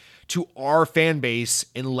product to our fan base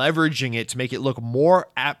and leveraging it to make it look more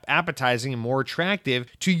appetizing and more attractive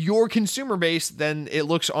to your consumer base than it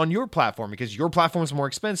looks on your platform, because your platform is more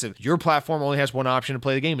expensive. Your platform only has one option to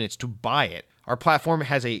play the game, and it's to buy it. Our platform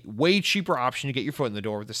has a way cheaper option to get your foot in the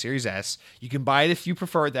door with the Series S. You can buy it if you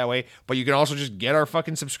prefer it that way, but you can also just get our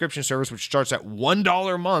fucking subscription service, which starts at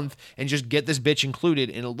 $1 a month, and just get this bitch included,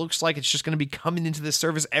 and it looks like it's just going to be coming into this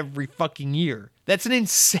service every fucking year. That's an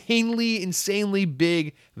insanely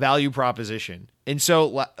big value proposition. And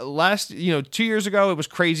so last, 2 years ago, it was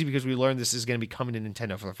crazy because we learned this is going to be coming to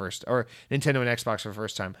Nintendo Nintendo and Xbox for the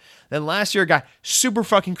first time. Then last year it got super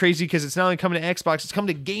fucking crazy because it's not only coming to Xbox, it's coming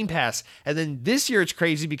to Game Pass. And then this year it's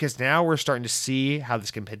crazy because now we're starting to see how this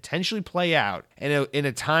can potentially play out in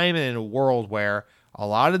a time and in a world where a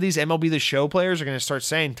lot of these MLB The Show players are going to start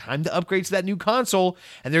saying, time to upgrade to that new console.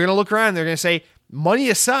 And they're going to look around and they're going to say, money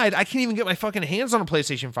aside, I can't even get my fucking hands on a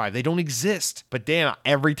PlayStation 5. They don't exist. But damn,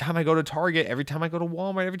 every time I go to Target, every time I go to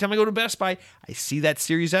Walmart, every time I go to Best Buy, I see that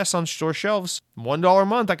Series S on store shelves. $1 a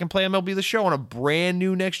month, I can play MLB The Show on a brand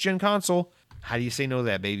new next-gen console. How do you say no to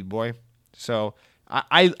that, baby boy? So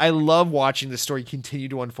I love watching this story continue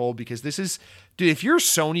to unfold, because this is, dude, if you're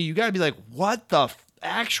Sony, you got to be like, what the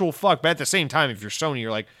actual fuck? But at the same time, if you're Sony,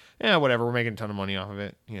 you're like, yeah, whatever, we're making a ton of money off of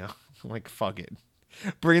it. Like, fuck it.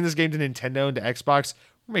 Bringing this game to Nintendo and to Xbox,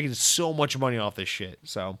 we're making so much money off this shit.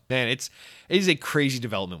 So, man, it is a crazy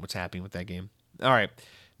development what's happening with that game. All right,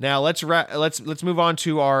 now let's move on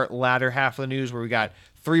to our latter half of the news, where we got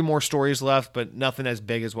 3 more stories left, but nothing as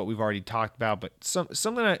big as what we've already talked about. But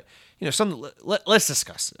something let's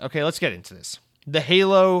discuss. Okay, let's get into this. The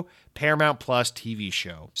Halo Paramount Plus TV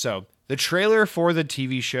show. So the trailer for the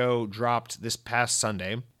TV show dropped this past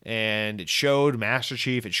Sunday, and it showed Master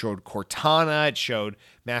Chief, it showed Cortana, it showed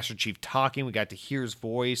Master Chief talking. We got to hear his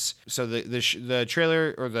voice. So the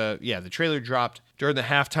trailer, or the trailer dropped during the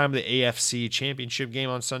halftime of the AFC Championship game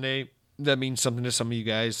on Sunday. That means something to some of you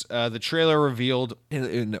guys. The trailer revealed,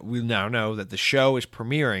 and we now know that the show is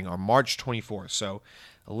premiering on March 24th. So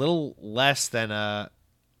a little less than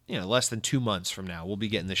less than 2 months from now, we'll be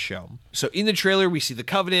getting this show. So in the trailer, we see the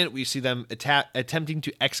Covenant. We see them attempting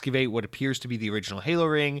to excavate what appears to be the original Halo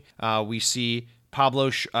ring. We see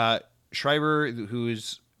Pablo Schreiber, who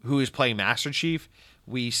is playing Master Chief.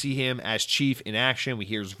 We see him as Chief in action. We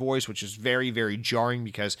hear his voice, which is very, very jarring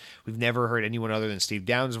because we've never heard anyone other than Steve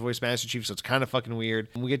Downes voice Master Chief, so it's kind of fucking weird.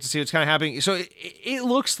 And we get to see what's kind of happening. So it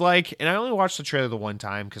looks like, and I only watched the trailer the one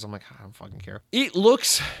time because I'm like, I don't fucking care.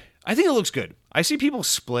 I think it looks good. I see people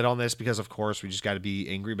split on this because, of course, we just got to be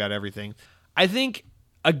angry about everything. I think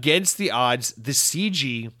against the odds, the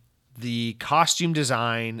CG, the costume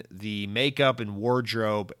design, the makeup and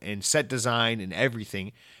wardrobe and set design and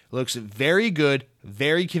everything looks very good,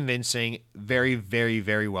 very convincing, very, very,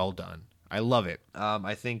 very well done. I love it.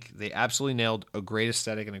 I think they absolutely nailed a great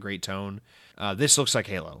aesthetic and a great tone. This looks like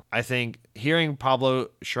Halo. I think hearing Pablo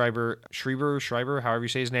Schreiber, however you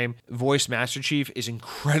say his name, voice Master Chief is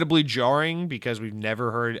incredibly jarring because we've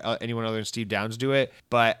never heard anyone other than Steve Downes do it.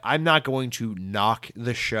 But I'm not going to knock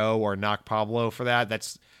the show or knock Pablo for that.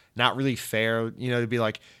 That's not really fair, to be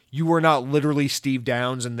like, you were not literally Steve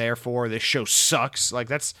Downes and therefore this show sucks. Like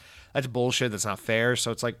that's bullshit. That's not fair.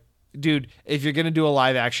 So it's like, dude, if you're going to do a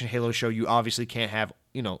live action Halo show, you obviously can't have,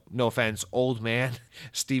 no offense, old man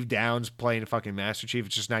Steve Downes playing fucking Master Chief.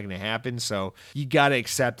 It's just not going to happen. So you got to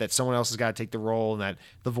accept that someone else has got to take the role and that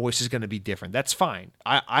the voice is going to be different. That's fine.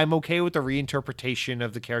 I'm okay with the reinterpretation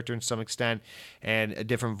of the character in some extent and a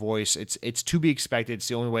different voice. It's to be expected. It's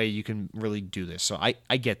the only way you can really do this. So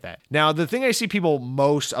I get that. Now, the thing I see people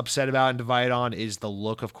most upset about and divided on is the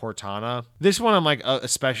look of Cortana. This one, I'm like,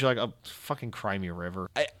 especially like a fucking Cry Me a River.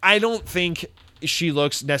 I don't think she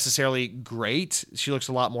looks necessarily great. She looks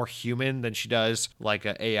a lot more human than she does like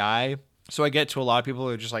an AI. So I get to a lot of people who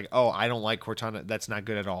are just like, oh, I don't like Cortana. That's not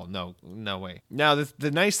good at all. No way. Now, the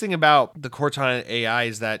nice thing about the Cortana AI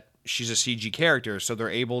is that she's a CG character, so they're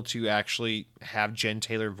able to actually have Jen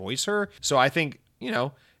Taylor voice her. So I think,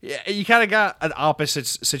 you kind of got an opposite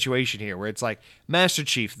situation here where it's like Master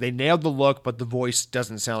Chief, they nailed the look, but the voice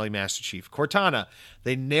doesn't sound like Master Chief. Cortana,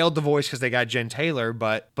 they nailed the voice because they got Jen Taylor,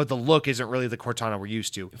 but the look isn't really the Cortana we're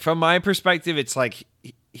used to. From my perspective, it's like,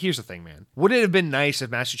 here's the thing, man. Would it have been nice if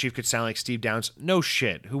Master Chief could sound like Steve Downes? No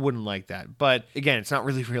shit. Who wouldn't like that? But again, it's not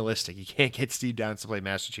really realistic. You can't get Steve Downes to play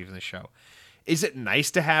Master Chief in the show. Is it nice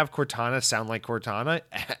to have Cortana sound like Cortana?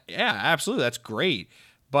 Yeah, absolutely. That's great.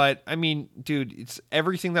 But, I mean, dude, it's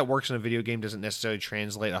everything that works in a video game doesn't necessarily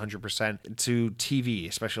translate 100% to TV,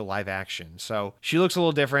 especially live action. So she looks a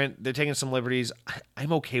little different. They're taking some liberties.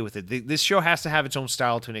 I'm okay with it. This show has to have its own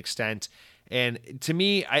style to an extent. And to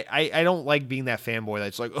me, I don't like being that fanboy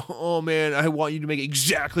that's like, oh, man, I want you to make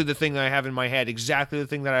exactly the thing that I have in my head, exactly the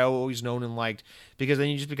thing that I always known and liked, because then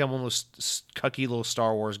you just become one of those cucky little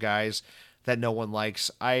Star Wars guys that no one likes.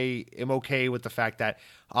 I am okay with the fact that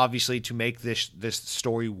obviously to make this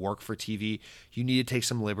story work for TV, you need to take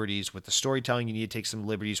some liberties with the storytelling. You need to take some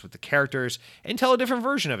liberties with the characters and tell a different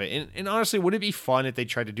version of it. And honestly, would it be fun if they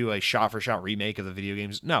tried to do a shot-for-shot remake of the video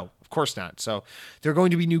games? No, of course not. So there are going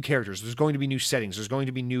to be new characters. There's going to be new settings. There's going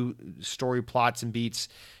to be new story plots and beats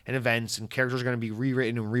and events, and characters are going to be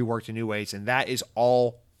rewritten and reworked in new ways, and that is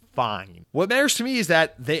all fine. What matters to me is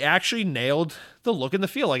that they actually nailed the look and the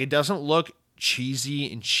feel. Like, it doesn't look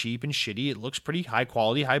cheesy and cheap and shitty. It looks pretty high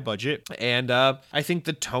quality, high budget, and I think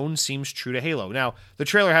the tone seems true to Halo. Now, the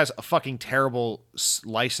trailer has a fucking terrible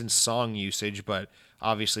licensed song usage, but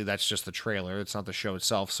obviously that's just the trailer. It's not the show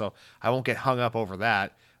itself, so I won't get hung up over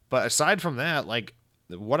that. But aside from that, like,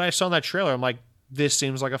 what I saw in that trailer, I'm like, this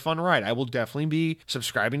seems like a fun ride. I will definitely be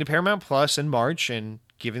subscribing to Paramount Plus in March and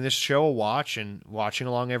giving this show a watch and watching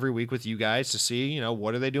along every week with you guys to see,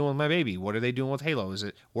 what are they doing with my baby? What are they doing with Halo? Is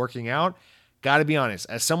it working out? Gotta be honest,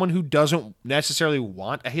 as someone who doesn't necessarily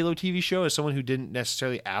want a Halo TV show, as someone who didn't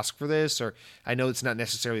necessarily ask for this, or I know it's not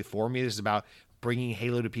necessarily for me, this is about bringing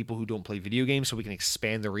Halo to people who don't play video games so we can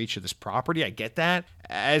expand the reach of this property. I get that.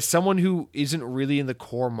 As someone who isn't really in the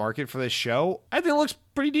core market for this show, I think it looks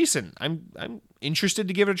pretty decent. I'm interested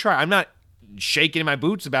to give it a try. I'm not shaking in my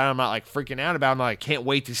boots about it. I'm not like freaking out about it. I'm not like, can't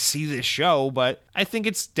wait to see this show, but I think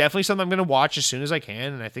it's definitely something I'm going to watch as soon as I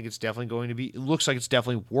can. And I think it's definitely going to be, it looks like it's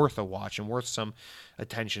definitely worth a watch and worth some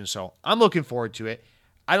attention. So I'm looking forward to it.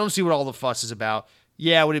 I don't see what all the fuss is about.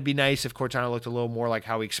 Yeah, would it be nice if Cortana looked a little more like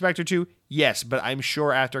how we expect her to? Yes, but I'm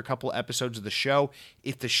sure after a couple episodes of the show,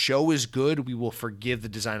 if the show is good, we will forgive the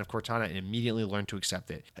design of Cortana and immediately learn to accept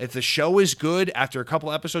it. If the show is good, after a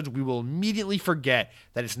couple episodes, we will immediately forget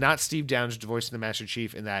that it's not Steve Downes voicing the Master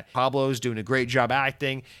Chief and that Pablo's doing a great job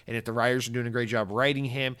acting, and if the writers are doing a great job writing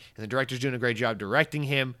him, and the director's doing a great job directing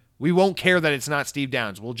him. We won't care that it's not Steve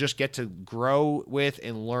Downes. We'll just get to grow with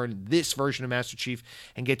and learn this version of Master Chief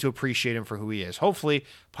and get to appreciate him for who he is. Hopefully,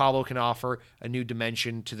 Pablo can offer a new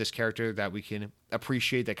dimension to this character that we can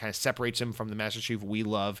appreciate, that kind of separates him from the Master Chief we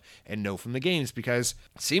love and know from the games, because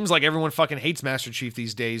it seems like everyone fucking hates Master Chief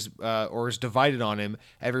these days, or is divided on him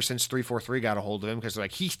ever since 343 got a hold of him, because they're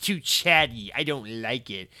like, he's too chatty, I don't like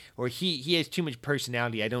it, or he has too much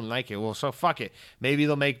personality, I don't like it. Well, so fuck it. Maybe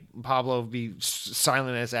they'll make Pablo be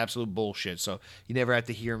silent as absolute bullshit, so you never have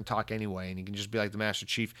to hear him talk anyway, and he can just be like the Master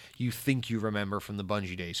Chief you think you remember from the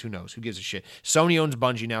Bungie days. Who knows? Who gives a shit? Sony owns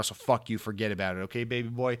Bungie now, so fuck you, forget about it, okay, baby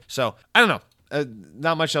boy? So, I don't know.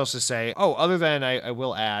 Not much else to say. Oh, other than I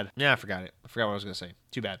will add. Yeah, I forgot it. I forgot what I was going to say.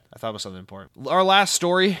 Too bad. I thought it was something important. Our last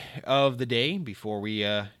story of the day before we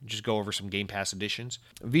just go over some Game Pass additions.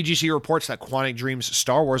 VGC reports that Quantic Dream's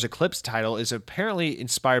Star Wars Eclipse title is apparently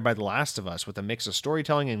inspired by The Last of Us with a mix of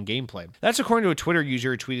storytelling and gameplay. That's according to a Twitter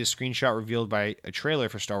user who tweeted a screenshot revealed by a trailer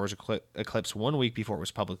for Star Wars Eclipse 1 week before it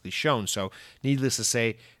was publicly shown. So, needless to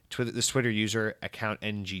say, this Twitter user, account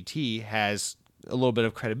NGT, has a little bit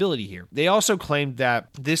of credibility here. They also claimed that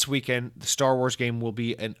this weekend, the Star Wars game will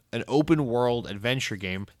be an open world adventure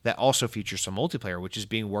game that also features some multiplayer, which is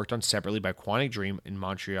being worked on separately by Quantic Dream in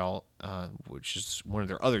Montreal, which is one of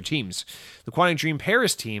their other teams. The Quantic Dream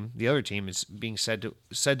Paris team, the other team, is being said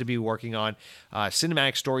to be working on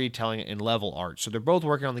cinematic storytelling and level art. So they're both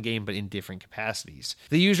working on the game, but in different capacities.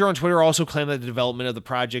 The user on Twitter also claimed that the development of the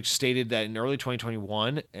project stated that in early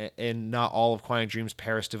 2021, and not all of Quantic Dream's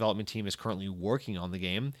Paris development team is currently working on the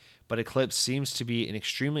game, but Eclipse seems to be an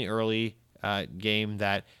extremely early game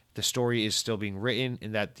that the story is still being written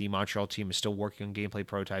and that the Montreal team is still working on gameplay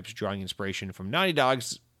prototypes, drawing inspiration from Naughty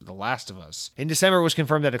Dog's The Last of Us. In December, it was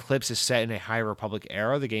confirmed that Eclipse is set in a High Republic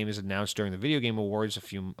era. The game is announced during the Video Game Awards a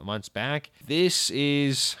few months back. I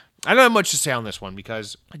don't have much to say on this one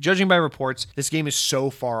because, judging by reports, this game is so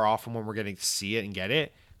far off from when we're getting to see it and get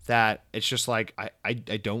it that it's just like, I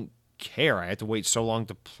don't care. I had to wait so long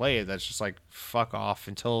to play it. That's just like, fuck off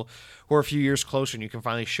until we're a few years closer and you can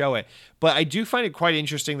finally show it. But I do find it quite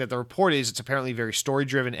interesting that the report is it's apparently very story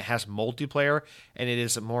driven. It has multiplayer and it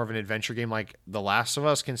is more of an adventure game like The Last of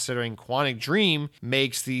Us, considering Quantic Dream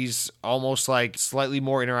makes these almost like slightly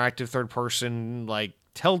more interactive third person like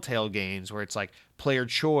Telltale games where it's like player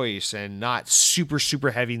choice and not super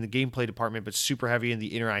heavy in the gameplay department, but super heavy in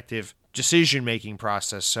the interactive decision-making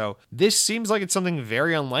process. So this seems like it's something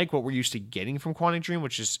very unlike what we're used to getting from Quantic Dream,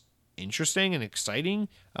 which is interesting and exciting,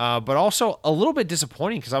 but also a little bit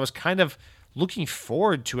disappointing because I was kind of looking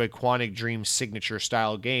forward to a Quantic Dream signature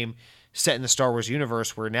style game set in the Star Wars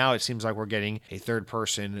universe, where now it seems like we're getting a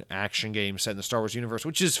third-person action game set in the Star Wars universe,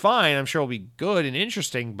 which is fine. I'm sure it'll be good and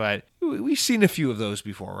interesting, but we've seen a few of those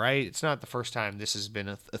before, right? It's not the first time this has been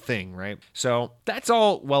a thing, right? So that's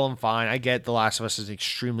all well and fine. I get The Last of Us is an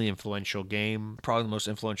extremely influential game, probably the most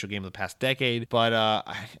influential game of the past decade, but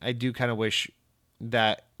I do kind of wish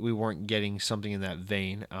that we weren't getting something in that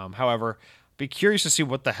vein. However, be curious to see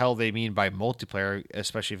what the hell they mean by multiplayer,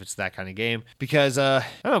 especially if it's that kind of game, because I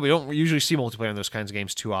don't know, we don't usually see multiplayer in those kinds of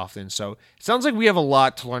games too often. So it sounds like we have a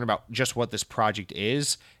lot to learn about just what this project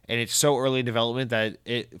is, and it's so early in development that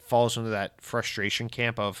it falls into that frustration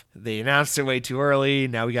camp of they announced it way too early,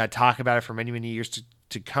 now we got to talk about it for many years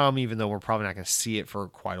to come, even though we're probably not going to see it for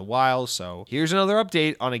quite a while. So here's another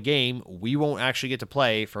update on a game we won't actually get to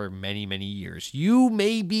play for many years. You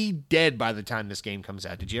may be dead by the time this game comes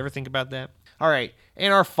out. Did you ever think about that? All right,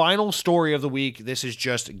 and our final story of the week, this is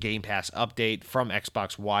just a Game Pass update from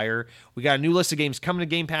Xbox Wire. We got a new list of games coming to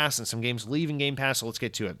Game Pass and some games leaving Game Pass, so let's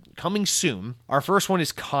get to it. Coming soon, our first one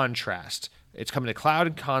is Contrast. It's coming to cloud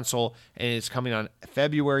and console, and it's coming on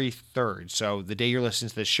February 3rd. So the day you're listening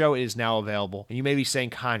to this show, it is now available. And you may be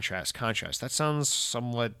saying Contrast. That sounds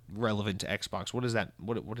somewhat relevant to Xbox. What is that?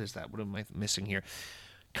 What is that? What am I missing here?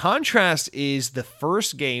 Contrast is the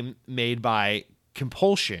first game made by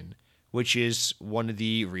Compulsion, which is one of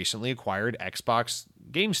the recently acquired Xbox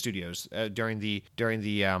game studios during the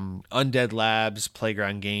Undead Labs,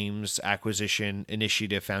 Playground Games acquisition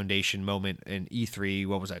initiative foundation moment in E3.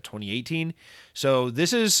 What was that, 2018? So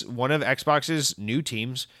this is one of Xbox's new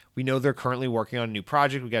teams We know they're currently working on a new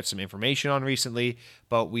project we got some information on recently,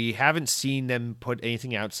 but we haven't seen them put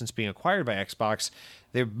anything out since being acquired by Xbox.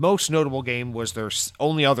 Their most notable game was their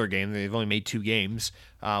only other game. They've only made 2 games,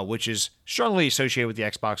 which is strongly associated with the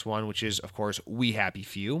Xbox One, which is, of course, We Happy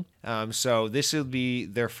Few. So this will be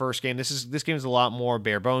their first game. This game is a lot more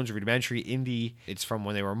bare bones, rudimentary, indie. It's from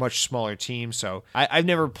when they were a much smaller team. So I've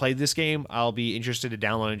never played this game. I'll be interested to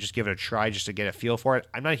download and just give it a try just to get a feel for it.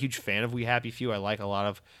 I'm not a huge fan of We Happy Few. I like a lot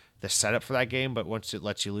of the setup for that game, but once it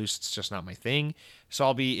lets you loose, it's just not my thing. So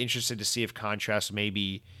I'll be interested to see if Contrast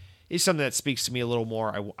maybe is something that speaks to me a little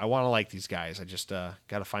more. I want to like these guys. I just got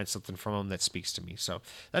to find something from them that speaks to me. So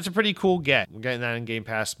that's a pretty cool get. We're getting that in Game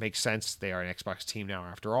Pass. Makes sense. They are an Xbox team now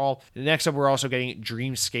after all. And next up, we're also getting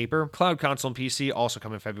Dreamscaper, cloud console and PC, also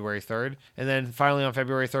coming February 3rd. And then finally on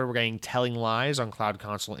February 3rd, we're getting Telling Lies on cloud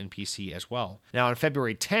console and PC as well. Now on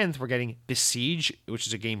February 10th, we're getting Besiege, which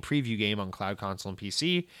is a game preview game on cloud console and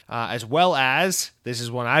PC, as well as, this is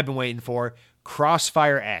one I've been waiting for,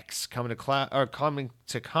 Crossfire X coming to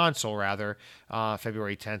console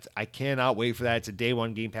February 10th. I cannot wait for that. It's a day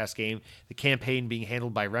one Game Pass game. The campaign being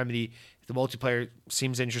handled by Remedy. The multiplayer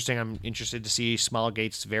seems interesting. I'm interested to see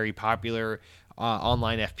Smilegate's very popular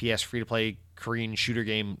online FPS free-to-play Korean shooter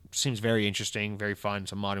game. Seems very interesting, very fun.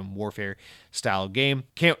 It's a Modern Warfare style game.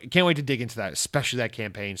 Can't wait to dig into that, especially that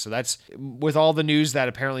campaign. So that's, with all the news that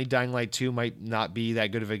apparently Dying Light 2 might not be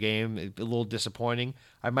that good of a game, a little disappointing.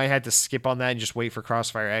 I might have to skip on that and just wait for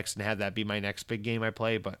Crossfire X and have that be my next big game I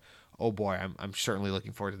play, but oh boy, I'm certainly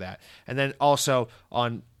looking forward to that. And then also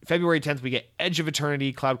on February 10th, we get Edge of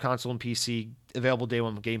Eternity, cloud console and PC, available day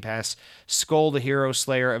one with Game Pass. Skull the Hero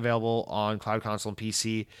Slayer, available on cloud console and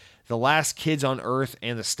PC. The Last Kids on Earth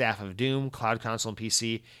and the Staff of Doom, cloud console and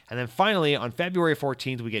PC. And then finally, on February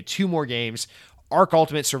 14th, we get 2 more games. Ark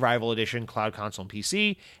Ultimate Survival Edition, cloud console and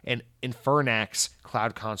PC, and Infernax,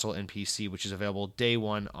 cloud console and PC, which is available day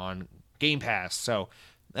one on Game Pass. So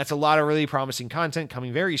that's a lot of really promising content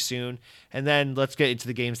coming very soon. And then let's get into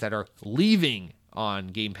the games that are leaving on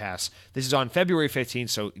Game Pass. This is on February 15th,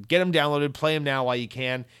 so get them downloaded, play them now while you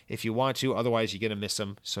can if you want to, otherwise you're going to miss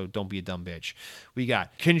them, so don't be a dumb bitch. We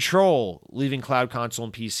got Control leaving cloud console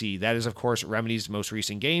and PC. That is, of course, Remedy's most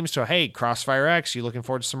recent game, so hey, Crossfire X, you looking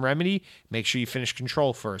forward to some Remedy? Make sure you finish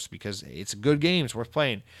Control first, because it's a good game, it's worth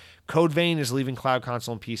playing. Code Vein is leaving cloud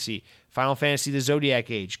console and PC. Final Fantasy: The Zodiac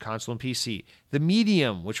Age, console and PC. The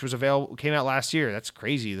Medium, which was came out last year. That's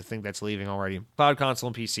crazy to think that's leaving already. Cloud console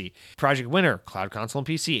and PC. Project Winter, cloud console and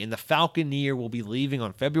PC. And The Falconeer will be leaving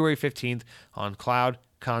on February 15th on cloud,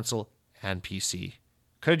 console, and PC.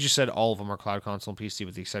 Could have just said all of them are cloud console and PC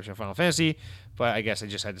with the exception of Final Fantasy, but I guess I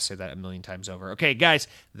just had to say that a million times over. Okay, guys,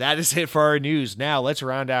 that is it for our news. Now let's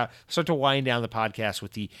start to wind down the podcast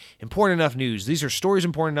with the important enough news. These are stories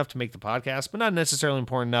important enough to make the podcast, but not necessarily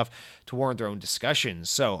important enough to warrant their own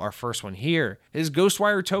discussions. So our first one here is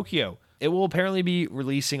Ghostwire Tokyo. It will apparently be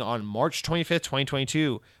releasing on March 25th,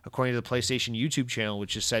 2022, according to the PlayStation YouTube channel,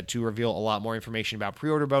 which is set to reveal a lot more information about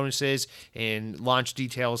pre-order bonuses and launch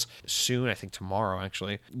details soon, I think tomorrow,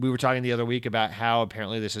 actually. We were talking the other week about how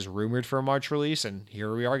apparently this is rumored for a March release, and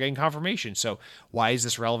here we are getting confirmation. So why is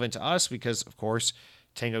this relevant to us? Because, of course,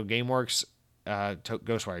 Tango Gameworks,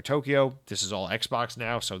 Ghostwire Tokyo, this is all Xbox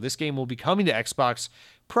now, so this game will be coming to Xbox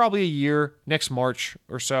probably a year, next March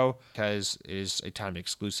or so, because it is a timed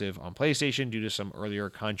exclusive on PlayStation due to some earlier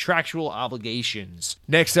contractual obligations.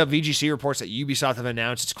 Next up, VGC reports that Ubisoft have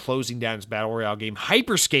announced it's closing down its Battle Royale game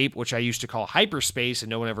Hyperscape, which I used to call Hyperspace and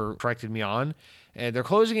no one ever corrected me on. And they're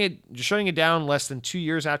closing it, just shutting it down less than 2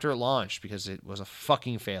 years after it launched because it was a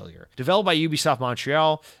fucking failure. Developed by Ubisoft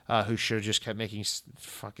Montreal, who should have just kept making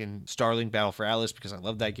fucking Starlink Battle for Atlas because I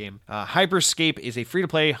love that game. Hyperscape is a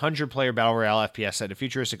free-to-play 100-player Battle Royale FPS set in a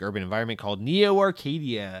futuristic urban environment called Neo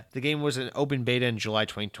Arcadia. The game was an open beta in July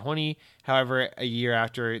 2020. However, a year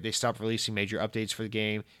after, they stopped releasing major updates for the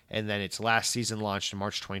game, and then its last season launched in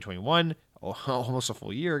March 2021. Almost a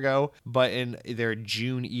full year ago, but in their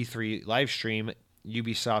June E3 live stream,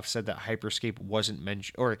 Ubisoft said that Hyperscape wasn't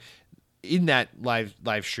mentioned, or in that live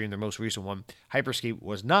stream, their most recent one, Hyperscape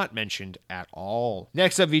was not mentioned at all.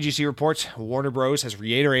 Next up, VGC reports Warner Bros. Has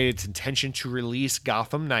reiterated its intention to release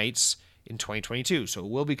Gotham Knights in 2022, so it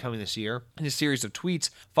will be coming this year. In a series of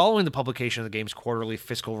tweets following the publication of the game's quarterly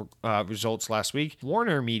fiscal results last week,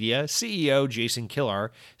 Warner Media CEO Jason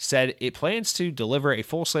Kilar said it plans to deliver a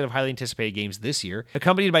full slate of highly anticipated games this year,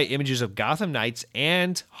 accompanied by images of Gotham Knights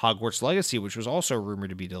and Hogwarts Legacy, which was also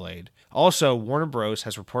rumored to be delayed. Also, Warner Bros.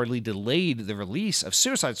 Has reportedly delayed the release of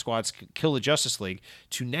Suicide Squad's Kill the Justice League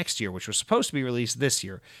to next year, which was supposed to be released this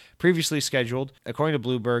year. Previously scheduled, according to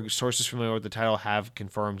Bloomberg, sources familiar with the title have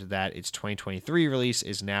confirmed that it's its 2023 release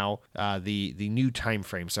is now the new time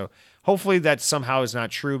frame. So hopefully that somehow is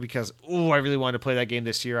not true, because I really wanted to play that game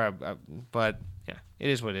this year. But yeah, it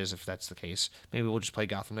is what it is if that's the case. Maybe we'll just play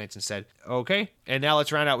Gotham Knights instead. Okay, and now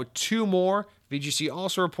let's round out with two more. VGC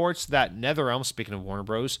also reports that NetherRealm, speaking of Warner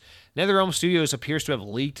Bros., NetherRealm Studios appears to have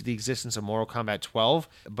leaked the existence of Mortal Kombat 12,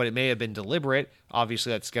 but it may have been deliberate.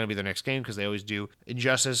 Obviously, that's going to be their next game, because they always do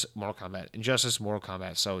Injustice, Mortal Kombat, Injustice, Mortal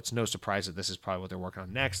Kombat. So it's no surprise that this is probably what they're working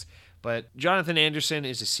on next. But Jonathan Anderson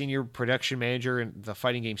is a senior production manager in the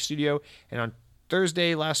fighting game studio, and on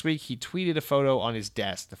Thursday last week, he tweeted a photo on his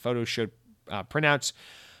desk. The photo showed printouts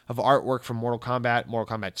of artwork from Mortal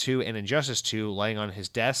Kombat 2, and Injustice 2 laying on his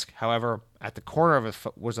desk. However, at the corner of it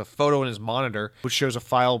was a photo in his monitor, which shows a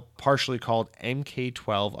file partially called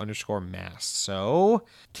MK12_mask. So,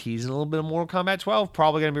 teasing a little bit of Mortal Kombat 12,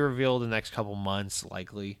 probably going to be revealed in the next couple months,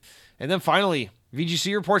 likely. And then finally,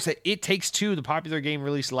 VGC reports that It Takes Two, the popular game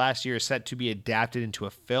released last year, is set to be adapted into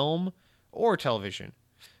a film or television.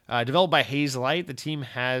 Developed by Hazelight, the team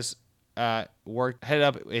has headed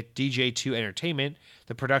up at DJ2 Entertainment,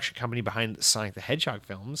 the production company behind Sonic the Hedgehog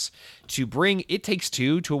films, to bring It Takes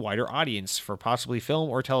Two to a wider audience for possibly film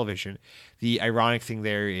or television. The ironic thing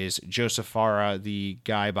there is Joseph Farah, the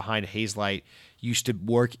guy behind Hazelight, used to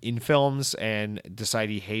work in films and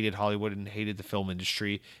decided he hated Hollywood and hated the film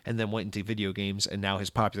industry, and then went into video games, and now his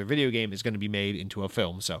popular video game is going to be made into a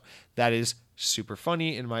film. So that is super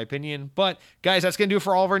funny in my opinion. But guys, that's going to do it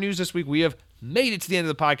for all of our news this week. We have made it to the end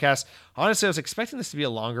of the podcast. Honestly, I was expecting this to be a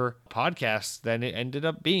longer podcast than it ended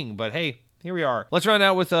up being, but hey, here we are. Let's round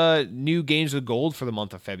out with new Games with Gold for the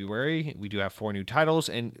month of February. We do have 4 new titles,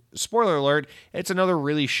 and spoiler alert, it's another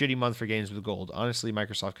really shitty month for Games with Gold. Honestly,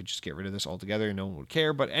 Microsoft could just get rid of this altogether and no one would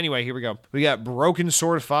care. But anyway, here we go. We got Broken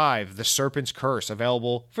Sword 5, The Serpent's Curse,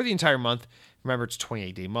 available for the entire month. Remember, it's a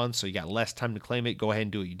 28-day month, so you got less time to claim it. Go ahead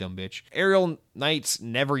and do it, you dumb bitch. Aerial Knights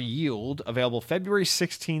Never Yield, available February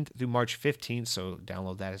 16th through March 15th, so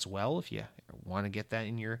download that as well if you want to get that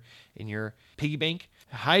in your piggy bank.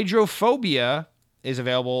 Hydrophobia is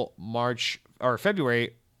available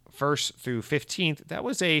February 1st through 15th. That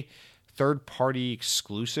was a third-party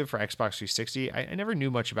exclusive for Xbox 360. I never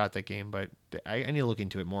knew much about that game, but I need to look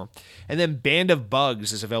into it more. And then Band of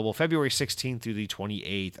Bugs is available February 16th through the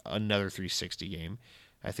 28th, another 360 game.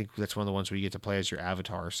 I think that's one of the ones where you get to play as your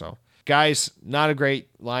avatar. So, guys, not a great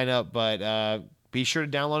lineup, but be sure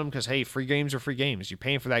to download them because, hey, free games are free games. You're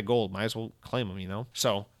paying for that gold. Might as well claim them, you know?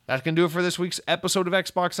 So, that's going to do it for this week's episode of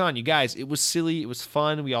Xbox On. You guys, it was silly. It was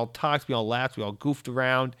fun. We all talked. We all laughed. We all goofed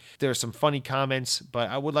around. There were some funny comments, but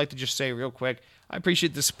I would like to just say real quick, I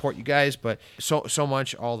appreciate the support, you guys, but so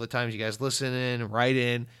much all the times you guys listen in, write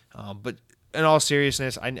in. But in all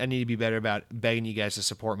seriousness, I need to be better about begging you guys to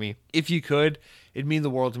support me. If you could, it'd mean the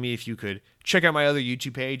world to me if you could check out my other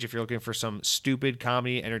YouTube page if you're looking for some stupid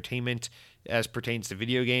comedy entertainment as pertains to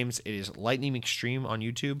video games. It is Lightning McStream on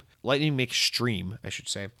YouTube. Lightning McStream, I should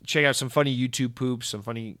say. Check out some funny YouTube poops, some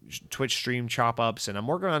funny Twitch stream chop-ups, and I'm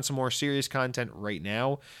working on some more serious content right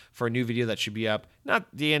now for a new video that should be up, not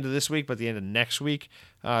the end of this week, but the end of next week.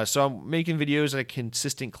 So I'm making videos at a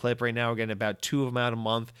consistent clip right now, again, about 2 of them out a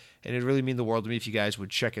month, and it'd really mean the world to me if you guys would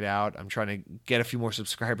check it out. I'm trying to get a few more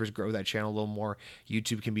subscribers, grow that channel a little more.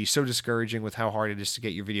 YouTube can be so discouraging with how hard it is to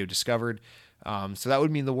get your video discovered. So that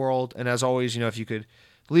would mean the world. And as always, if you could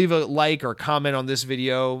leave a like or comment on this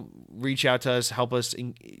video, reach out to us, help us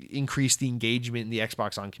increase the engagement in the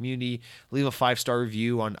Xbox On community, leave a 5-star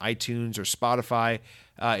review on iTunes or Spotify.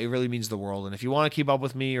 It really means the world. And if you want to keep up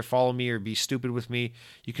with me or follow me or be stupid with me,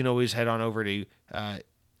 you can always head on over to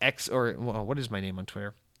what is my name on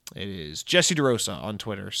Twitter? It is Jesse DeRosa on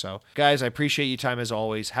Twitter. So, guys, I appreciate your time as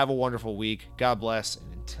always. Have a wonderful week. God bless.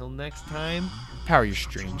 And until next time, power your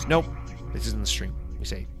streams. Nope, this isn't the stream. We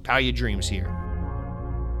say power your dreams here.